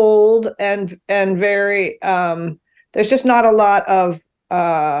cold and very, there's just not a lot of,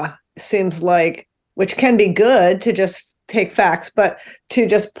 seems like, which can be good to just take facts, but to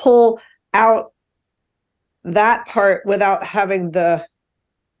just pull out that part without having the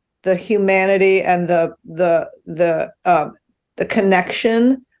humanity and the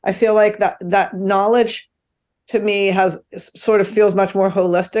connection. I feel like that knowledge to me has sort of feels much more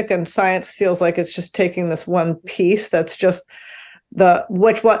holistic, and science feels like it's just taking this one piece that's just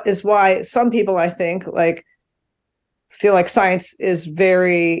what is why some people I think like feel like science is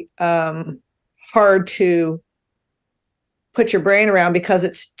very hard to put your brain around because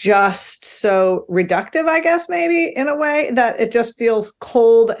it's just so reductive, I guess, maybe in a way that it just feels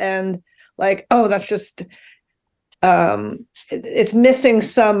cold and like, oh, that's just it's missing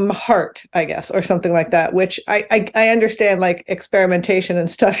some heart, I guess, or something like that, which I understand, like experimentation and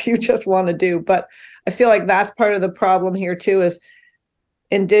stuff you just want to do, but I feel like that's part of the problem here too, is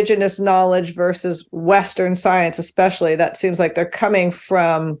Indigenous knowledge versus Western science, especially. That seems like they're coming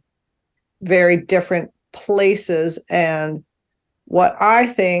from very different places. And what I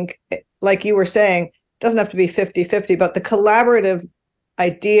think, like you were saying, doesn't have to be 50-50, but the collaborative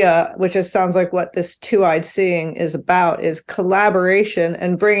idea, which sounds like what this two-eyed seeing is about, is collaboration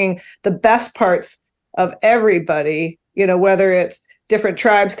and bringing the best parts of everybody, you know, whether it's different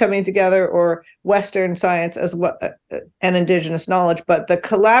tribes coming together or Western science as what and Indigenous knowledge. But the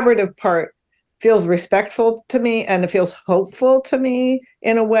collaborative part feels respectful to me, and it feels hopeful to me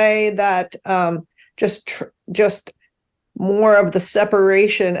in a way that just more of the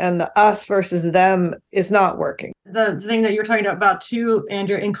separation and the us versus them is not working. The thing that you're talking about too,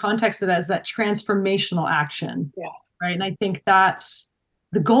 Andrea, in context of that, is that transformational action. Yeah. Right. And I think that's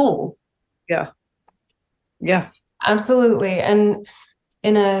the goal. Yeah. Yeah. Absolutely. And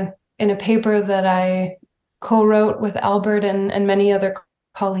in a paper that I co-wrote with Albert and many other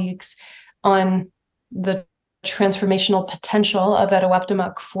colleagues on the transformational potential of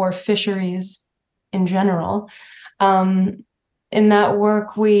Etoweptimuk for fisheries in general. In that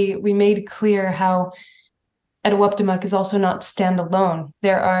work, we made clear how Etowoptimuk is also not standalone.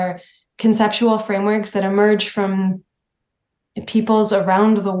 There are conceptual frameworks that emerge from peoples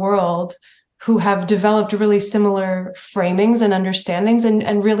around the world who have developed really similar framings and understandings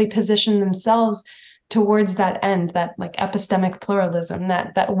and really position themselves towards that end, that like epistemic pluralism,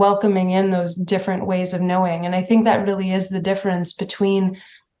 that welcoming in those different ways of knowing. And I think that really is the difference between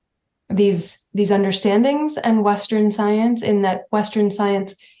these understandings and Western science, in that Western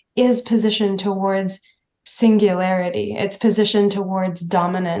science is positioned towards singularity. It's positioned towards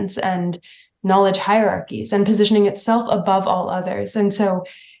dominance and knowledge hierarchies and positioning itself above all others. And so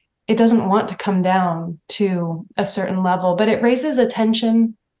it doesn't want to come down to a certain level, but it raises a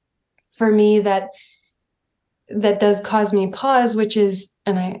tension for me that does cause me pause, which is,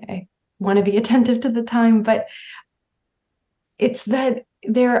 and I want to be attentive to the time, but it's that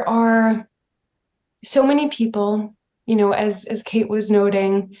there are so many people, you know, as Kate was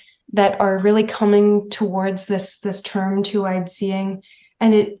noting, that are really coming towards this term two-eyed seeing.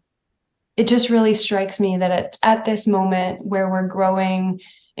 And it just really strikes me that it's at this moment where we're growing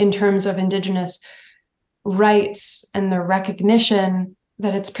in terms of Indigenous rights and the recognition,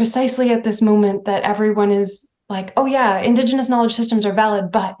 that it's precisely at this moment that everyone is like, oh yeah, Indigenous knowledge systems are valid,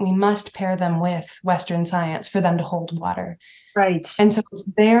 but we must pair them with Western science for them to hold water. Right. And so it's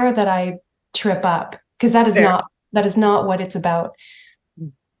there that I trip up, because that is not what it's about.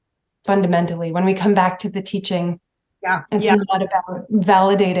 Fundamentally, when we come back to the teaching, it's not about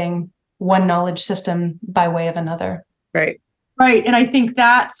validating one knowledge system by way of another. Right. And I think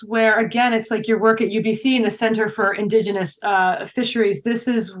that's where, again, it's like your work at UBC in the Center for Indigenous Fisheries. This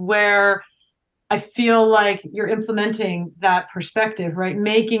is where I feel like you're implementing that perspective, right?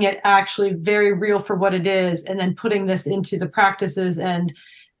 Making it actually very real for what it is, and then putting this into the practices. And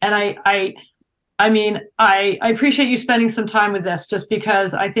I mean, I appreciate you spending some time with this, just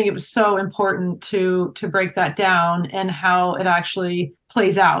because I think it was so important to break that down and how it actually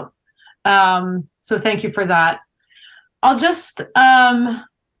plays out. So thank you for that. I'll just, I'm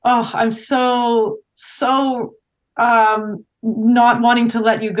so not wanting to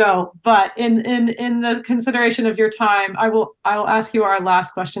let you go, but in the consideration of your time, I will ask you our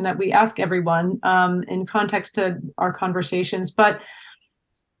last question that we ask everyone in context to our conversations. But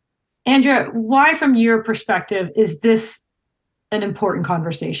Andrea, why, from your perspective, is this an important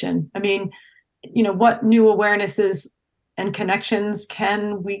conversation? I mean, you know, what new awarenesses and connections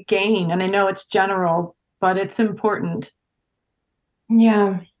can we gain? And I know it's general, but it's important.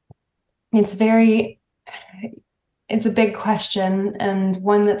 Yeah, it's a big question, and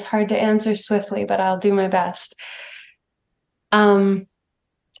one that's hard to answer swiftly, but I'll do my best. I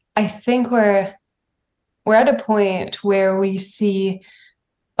think we're at a point where we see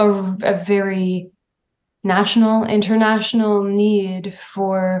a very national, international need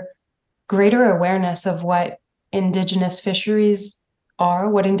for greater awareness of what Indigenous fisheries are,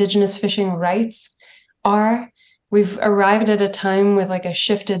 what Indigenous fishing rights are. We've arrived at a time with like a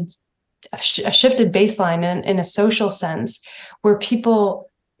shifted baseline in a social sense, where people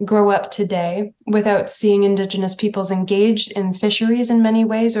grow up today without seeing Indigenous peoples engaged in fisheries in many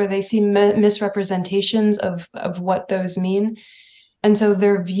ways, or they see misrepresentations of what those mean. And so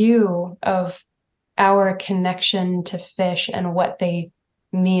their view of our connection to fish and what they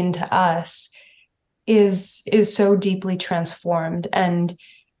mean to us is so deeply transformed. And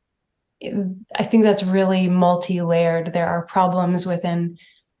I think that's really multi-layered. There are problems within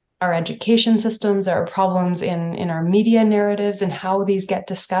our education systems, there are problems in our media narratives and how these get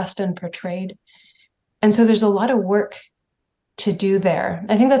discussed and portrayed. And so there's a lot of work to do there.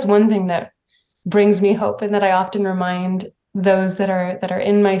 I think that's one thing that brings me hope, and that I often remind those that are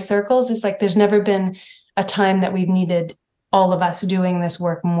in my circles, is like, there's never been a time that we've needed all of us doing this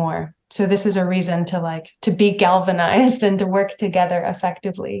work more. So this is a reason to be galvanized and to work together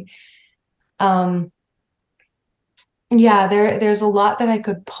effectively. There's a lot that I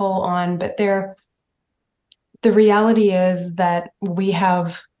could pull on, but the reality is that we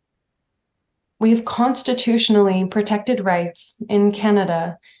have constitutionally protected rights in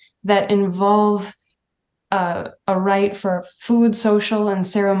Canada that involve a right for food, social, and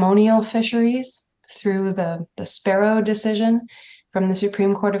ceremonial fisheries through the Sparrow decision from the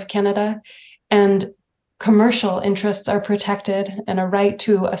Supreme Court of Canada. And commercial interests are protected, and a right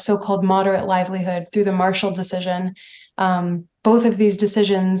to a so-called moderate livelihood through the Marshall decision. Both of these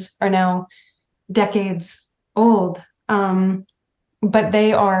decisions are now decades old, but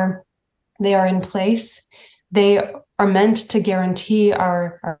they are in place. They are meant to guarantee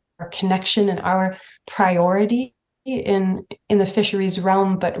our connection and our priority in the fisheries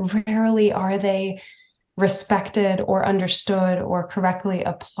realm, but rarely are they respected or understood or correctly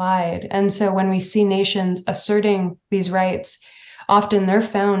applied. And so when we see nations asserting these rights, often they're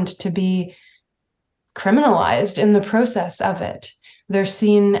found to be criminalized in the process of it. They're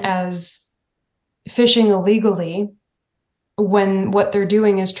seen as fishing illegally when what they're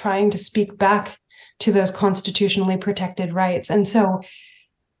doing is trying to speak back to those constitutionally protected rights. And so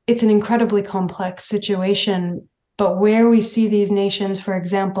it's an incredibly complex situation. But where we see these nations, for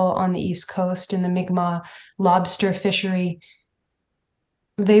example, on the East Coast in the Mi'kmaq lobster fishery,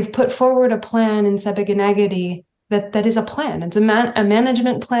 they've put forward a plan in Sebeganagadi that is a plan. It's a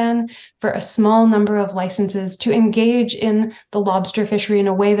management plan for a small number of licenses to engage in the lobster fishery in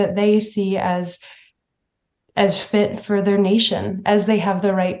a way that they see as fit for their nation, as they have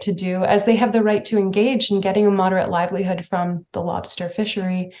the right to do, as they have the right to engage in getting a moderate livelihood from the lobster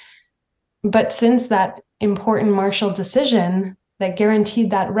fishery. But since that important Marshall decision that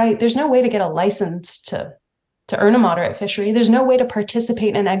guaranteed that right, there's no way to get a license to earn a moderate fishery. There's no way to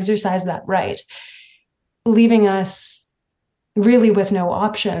participate and exercise that right, leaving us really with no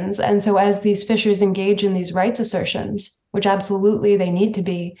options. And so as these fishers engage in these rights assertions, which absolutely they need to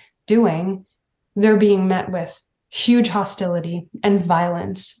be doing, they're being met with huge hostility and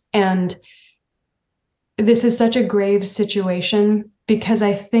violence. And this is such a grave situation because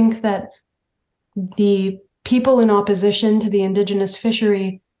I think that the people in opposition to the Indigenous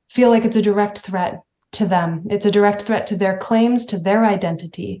fishery feel like it's a direct threat to them. It's a direct threat to their claims, to their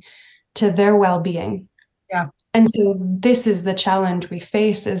identity, to their well-being. Yeah. And so this is the challenge we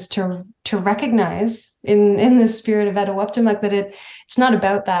face, is to recognize in the spirit of Etowoptimuk that it's not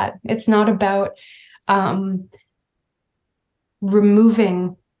about that. It's not about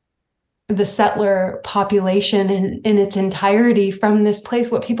removing the settler population in its entirety from this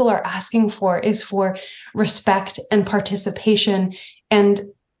place. What people are asking for is for respect and participation and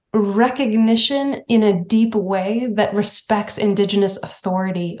recognition in a deep way that respects Indigenous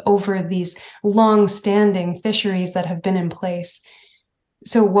authority over these long-standing fisheries that have been in place.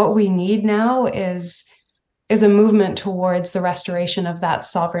 So what we need now is a movement towards the restoration of that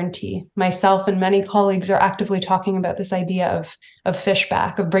sovereignty. Myself and many colleagues are actively talking about this idea of fish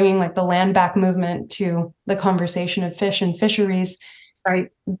back, of bringing like the land back movement to the conversation of fish and fisheries.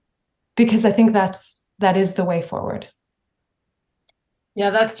 Right. Because I think that is the way forward. Yeah,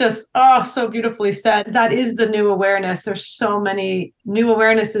 that's just, so beautifully said. That is the new awareness. There's so many new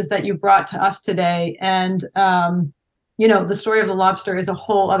awarenesses that you brought to us today. And, the story of the lobster is a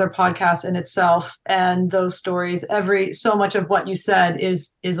whole other podcast in itself. And those stories, so much of what you said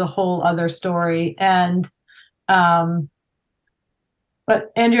is a whole other story. And, but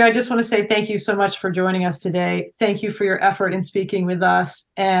Andrea, I just want to say thank you so much for joining us today. Thank you for your effort in speaking with us.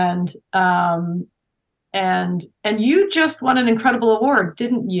 And you just won an incredible award,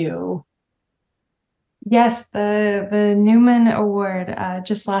 didn't you? Yes, the Newman Award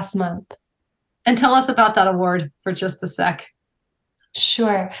just last month. And tell us about that award for just a sec.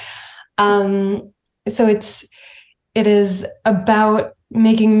 Sure. So it is about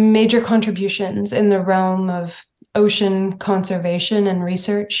making major contributions in the realm of ocean conservation and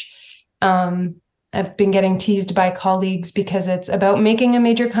research. I've been getting teased by colleagues because it's about making a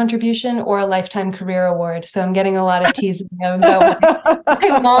major contribution or a lifetime career award. So I'm getting a lot of teasing about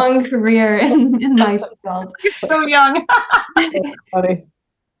my long career in my field. You're so young. Funny.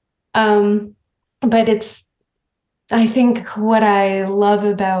 But I think what I love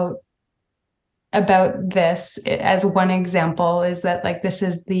about this as one example is that like this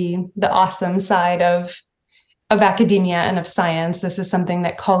is the awesome side of academia and of science. This is something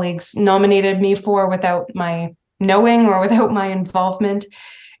that colleagues nominated me for without my knowing or without my involvement.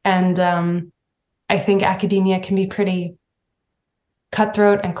 And I think academia can be pretty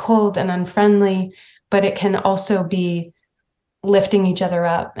cutthroat and cold and unfriendly, but it can also be lifting each other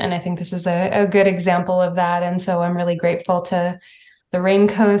up. And I think this is a good example of that. And so I'm really grateful to the Rain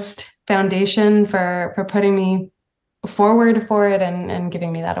Coast Foundation for putting me forward for it and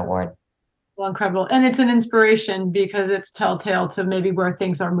giving me that award. Well, incredible. And it's an inspiration because it's telltale to maybe where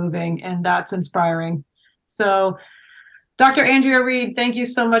things are moving, and that's inspiring. So Dr. Andrea Reid, thank you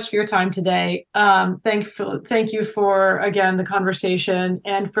so much for your time today. Thank you for, again, the conversation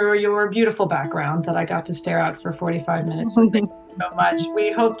and for your beautiful background that I got to stare at for 45 minutes. So thank you so much.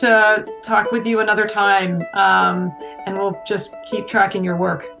 We hope to talk with you another time, and we'll just keep tracking your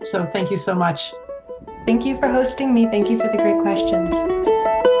work. So thank you so much. Thank you for hosting me. Thank you for the great questions.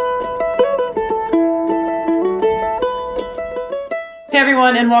 Hey,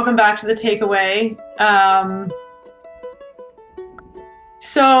 everyone, and welcome back to The Takeaway.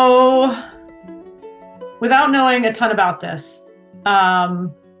 So without knowing a ton about this,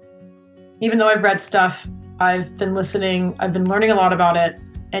 even though I've read stuff, I've been listening, I've been learning a lot about it,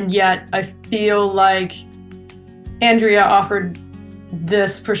 and yet I feel like Andrea offered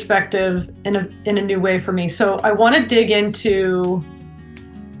this perspective in a new way for me. So I want to dig into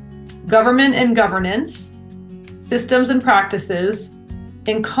government and governance, systems and practices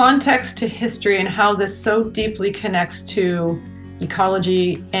in context to history and how this so deeply connects to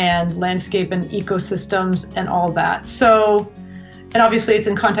ecology and landscape and ecosystems and all that. So, and obviously it's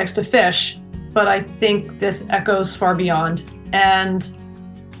in context to fish, but I think this echoes far beyond. And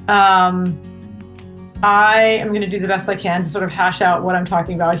I am going to do the best I can to sort of hash out what I'm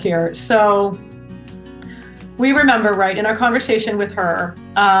talking about here. So we remember, right, in our conversation with her,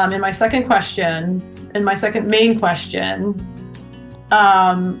 in my second main question,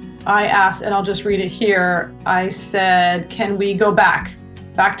 I asked, and I'll just read it here. I said, can we go back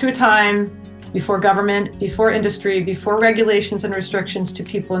to a time before government, before industry, before regulations and restrictions to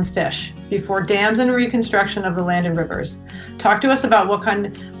people and fish, before dams and reconstruction of the land and rivers? Talk to us about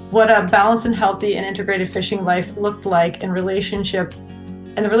what a balanced and healthy and integrated fishing life looked like in relationship,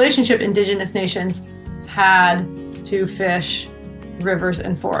 and the relationship Indigenous nations had to fish, rivers,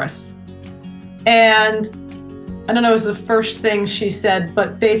 and forests. And I don't know, it was the first thing she said,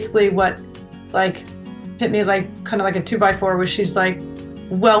 but basically what like hit me like kind of like a 2x4 was she's like,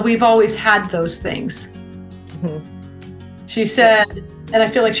 well, we've always had those things. Mm-hmm. She said, and I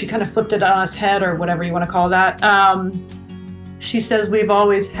feel like she kind of flipped it on its head or whatever you want to call that. She says, we've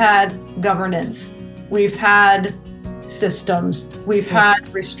always had governance. We've had systems. We've had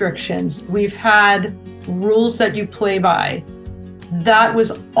restrictions. We've had rules that you play by. That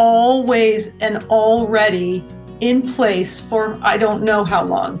was always and already in place for I don't know how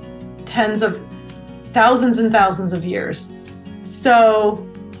long, tens of thousands and thousands of years. So,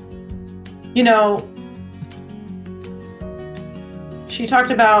 you know, she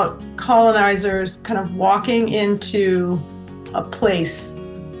talked about colonizers kind of walking into a place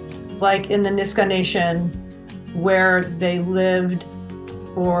like in the Niska Nation where they lived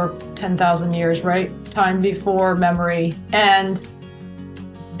for 10,000 years, right? Time before memory. And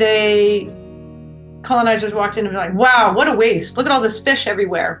colonizers walked in and were like, wow, what a waste. Look at all this fish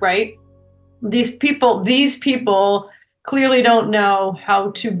everywhere, right? These people clearly don't know how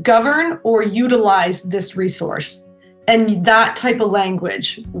to govern or utilize this resource. And that type of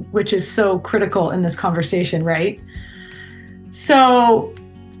language, which is so critical in this conversation, right? So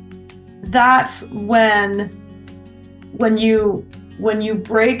that's when you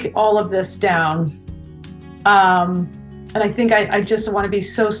break all of this down, and I think I just want to be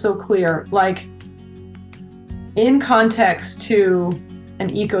so clear, like in context to an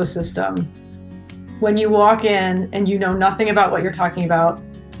ecosystem, when you walk in and you know nothing about what you're talking about,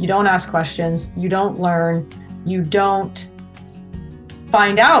 you don't ask questions, you don't learn, you don't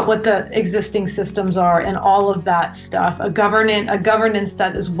find out what the existing systems are and all of that stuff, a governance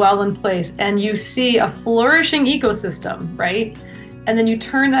that is well in place, and you see a flourishing ecosystem, right? And then you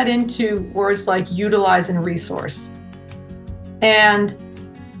turn that into words like utilize and resource. And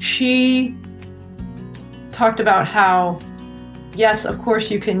she talked about how, yes, of course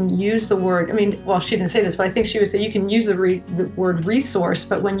you can use the word, I mean, well, she didn't say this, but I think she would say you can use the word resource,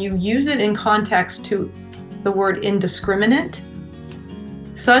 but when you use it in context to the word indiscriminate,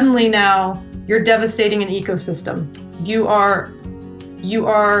 suddenly now you're devastating an ecosystem. You are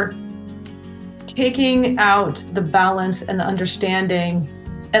taking out the balance and the understanding.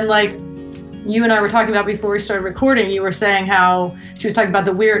 And like you and I were talking about before we started recording, you were saying how she was talking about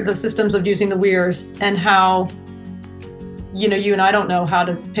the systems of using the weirs, and how, you know, you and I don't know how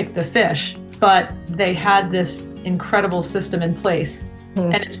to pick the fish, but they had this incredible system in place.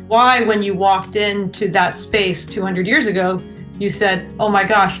 And it's why when you walked into that space 200 years ago, you said, oh my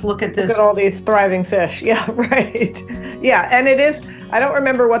gosh, look at this. Look at all these thriving fish. Yeah, right. Yeah, and it is, I don't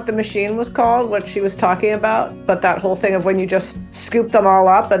remember what the machine was called, what she was talking about, but that whole thing of when you just scoop them all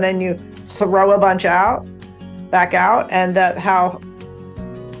up and then you throw a bunch back out, and that how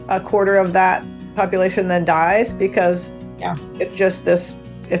a quarter of that population then dies because it's just this,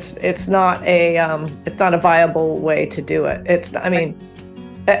 it's not a viable way to do it. It's, I mean,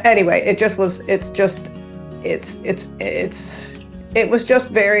 anyway, it was just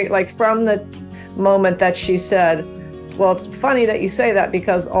very, like, from the moment that she said, well, it's funny that you say that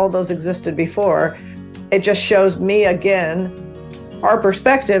because all those existed before, it just shows me again, our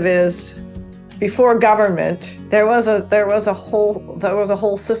perspective is before government, there was a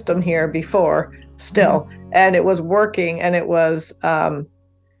whole system here before still, and it was working, and it was,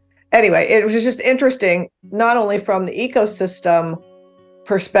 anyway, it was just interesting, not only from the ecosystem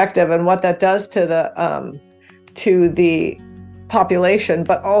perspective and what that does to the population,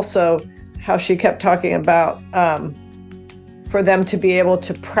 but also how she kept talking about for them to be able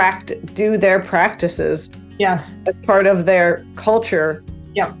to do their practices. Yes. As part of their culture.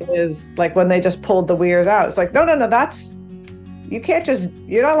 Yeah. Is like when they just pulled the weirs out. It's like, no, you're not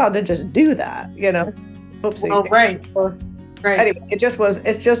allowed to just do that, Oopsie. Oh, right. Right. Anyway,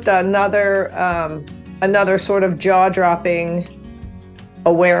 it's just another sort of jaw-dropping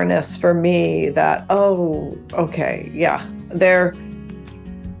awareness for me that, oh, okay, yeah,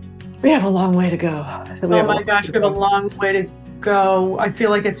 we have a long way to go. Oh my gosh, we have a long way to go. I feel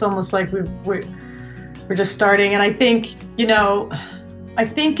like it's almost like we're just starting. And I think,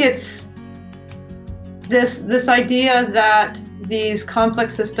 it's this idea that these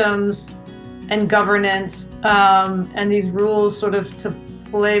complex systems and governance and these rules sort of to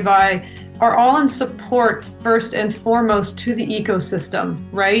play by are all in support first and foremost to the ecosystem,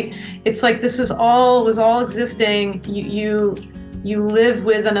 right? It's like this was all existing. You live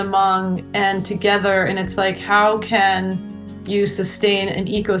with and among and together, and it's like, how can you sustain an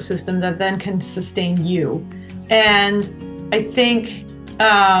ecosystem that then can sustain you? And I think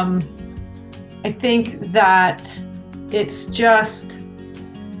that it's just,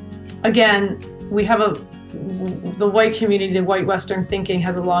 again, we have the white community, the white Western thinking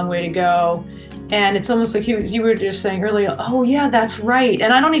has a long way to go. And it's almost like you were just saying earlier, oh yeah, that's right.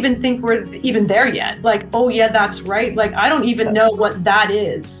 And I don't even think we're even there yet. Like, oh yeah, that's right. Like, I don't even know what that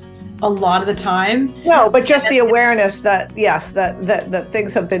is a lot of the time. No, but just the awareness that, yes, that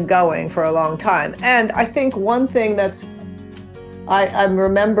things have been going for a long time. And I think one thing I'm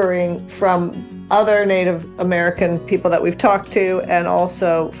remembering from other Native American people that we've talked to, and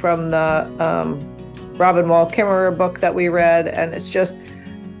also from the Robin Wall Kimmerer book that we read, and it's just,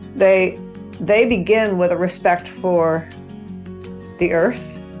 they begin with a respect for the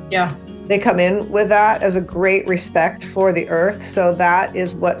earth. Yeah. They come in with that as a great respect for the earth. So that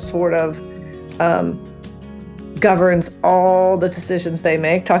is what sort of governs all the decisions they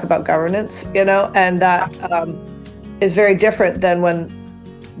make. Talk about governance, and that is very different than when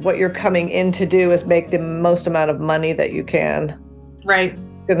what you're coming in to do is make the most amount of money that you can. Right.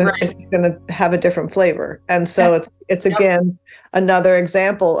 It's going to have a different flavor. And so it's again, another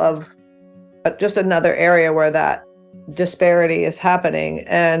example of just another area where that disparity is happening.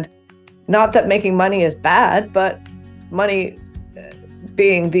 And not that making money is bad, but money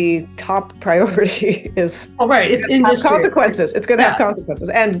being the top priority is it's consequences. It's going to have consequences.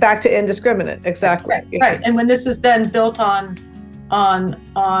 And back to indiscriminate. Exactly. Right. And when this is then built on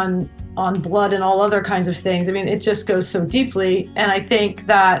blood and all other kinds of things, I mean, it just goes so deeply. And I think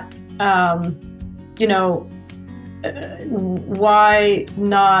that, why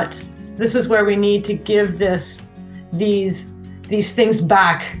not? This is where we need to give these things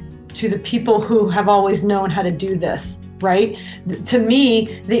back to the people who have always known how to do this, right? To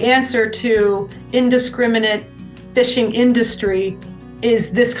me, the answer to indiscriminate fishing industry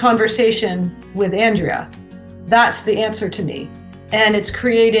is this conversation with Andrea. That's the answer to me. And it's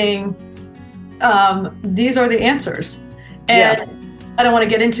creating, these are the answers. And I don't want to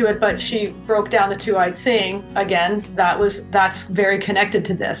get into it, but she broke down the two-eyed seeing again. That's very connected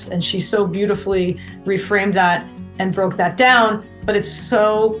to this. And she so beautifully reframed that and broke that down, but it's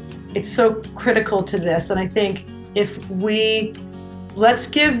so critical to this. And I think if let's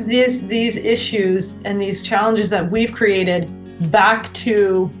give these issues and these challenges that we've created back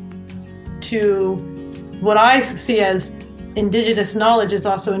to what I see as Indigenous knowledge is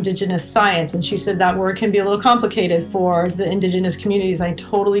also Indigenous science. And she said that word can be a little complicated for the Indigenous communities. I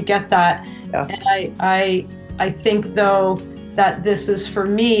totally get that. Yeah. And I think though that this is for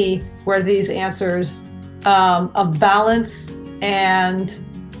me where these answers of balance and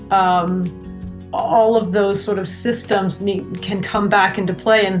all of those sort of systems can come back into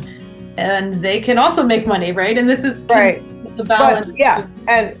play, and they can also make money, right? And this is right. The balance. But, yeah,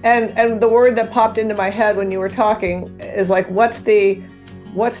 and the word that popped into my head when you were talking is like, what's the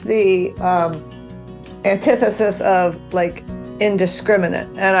antithesis of like indiscriminate?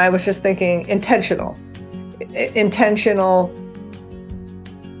 And I was just thinking intentional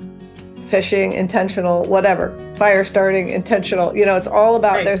fishing, intentional, whatever, fire starting, intentional, it's all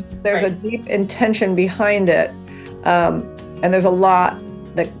about, right. There's a deep intention behind it. And there's a lot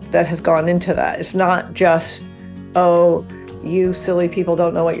that has gone into that. It's not just, oh, you silly people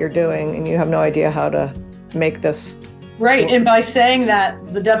don't know what you're doing and you have no idea how to make this right work. And by saying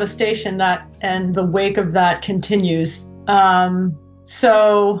that, the devastation that and the wake of that continues.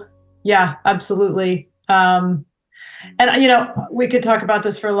 So yeah, absolutely. And we could talk about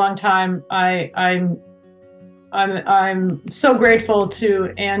this for a long time. I'm I'm so grateful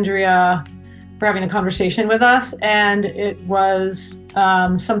to Andrea for having the conversation with us, and it was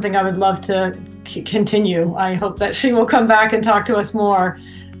something I would love to continue. I hope that she will come back and talk to us more.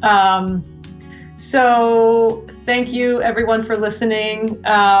 So thank you everyone for listening.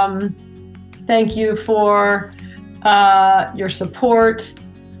 Thank you for your support.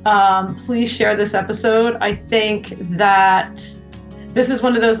 Please share this episode. I think that this is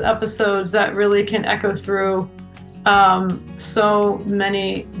one of those episodes that really can echo through so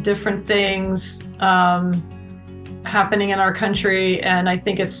many different things happening in our country, and I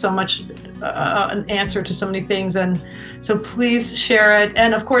think it's so much an answer to so many things. And so please share it.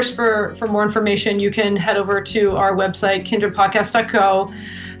 And of course, for more information, you can head over to our website, kindredpodcast.co,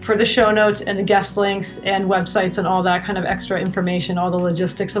 for the show notes and the guest links and websites and all that kind of extra information, all the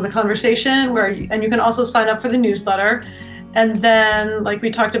logistics of the conversation. And you can also sign up for the newsletter. And then, like we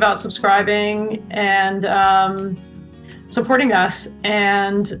talked about, subscribing and supporting us.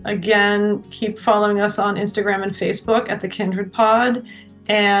 And again, keep following us on Instagram and Facebook at the Kindred Pod.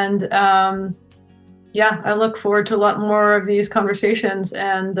 And I look forward to a lot more of these conversations.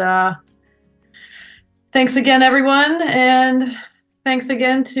 And thanks again, everyone. And thanks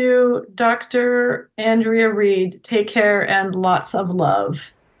again to Dr. Andrea Reid. Take care and lots of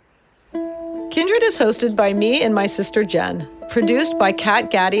love. Kindred is hosted by me and my sister Jen, produced by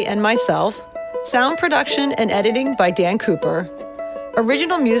Kat Gaddy and myself, sound production and editing by Dan Cooper,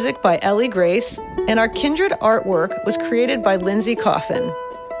 original music by Ellie Grace, and our Kindred artwork was created by Lindsay Coffin.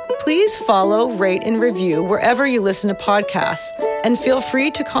 Please follow, rate, and review wherever you listen to podcasts, and feel free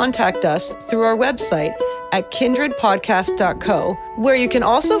to contact us through our website at kindredpodcast.co, where you can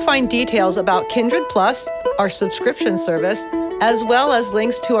also find details about Kindred Plus, our subscription service, as well as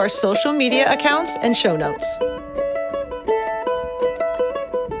links to our social media accounts and show notes.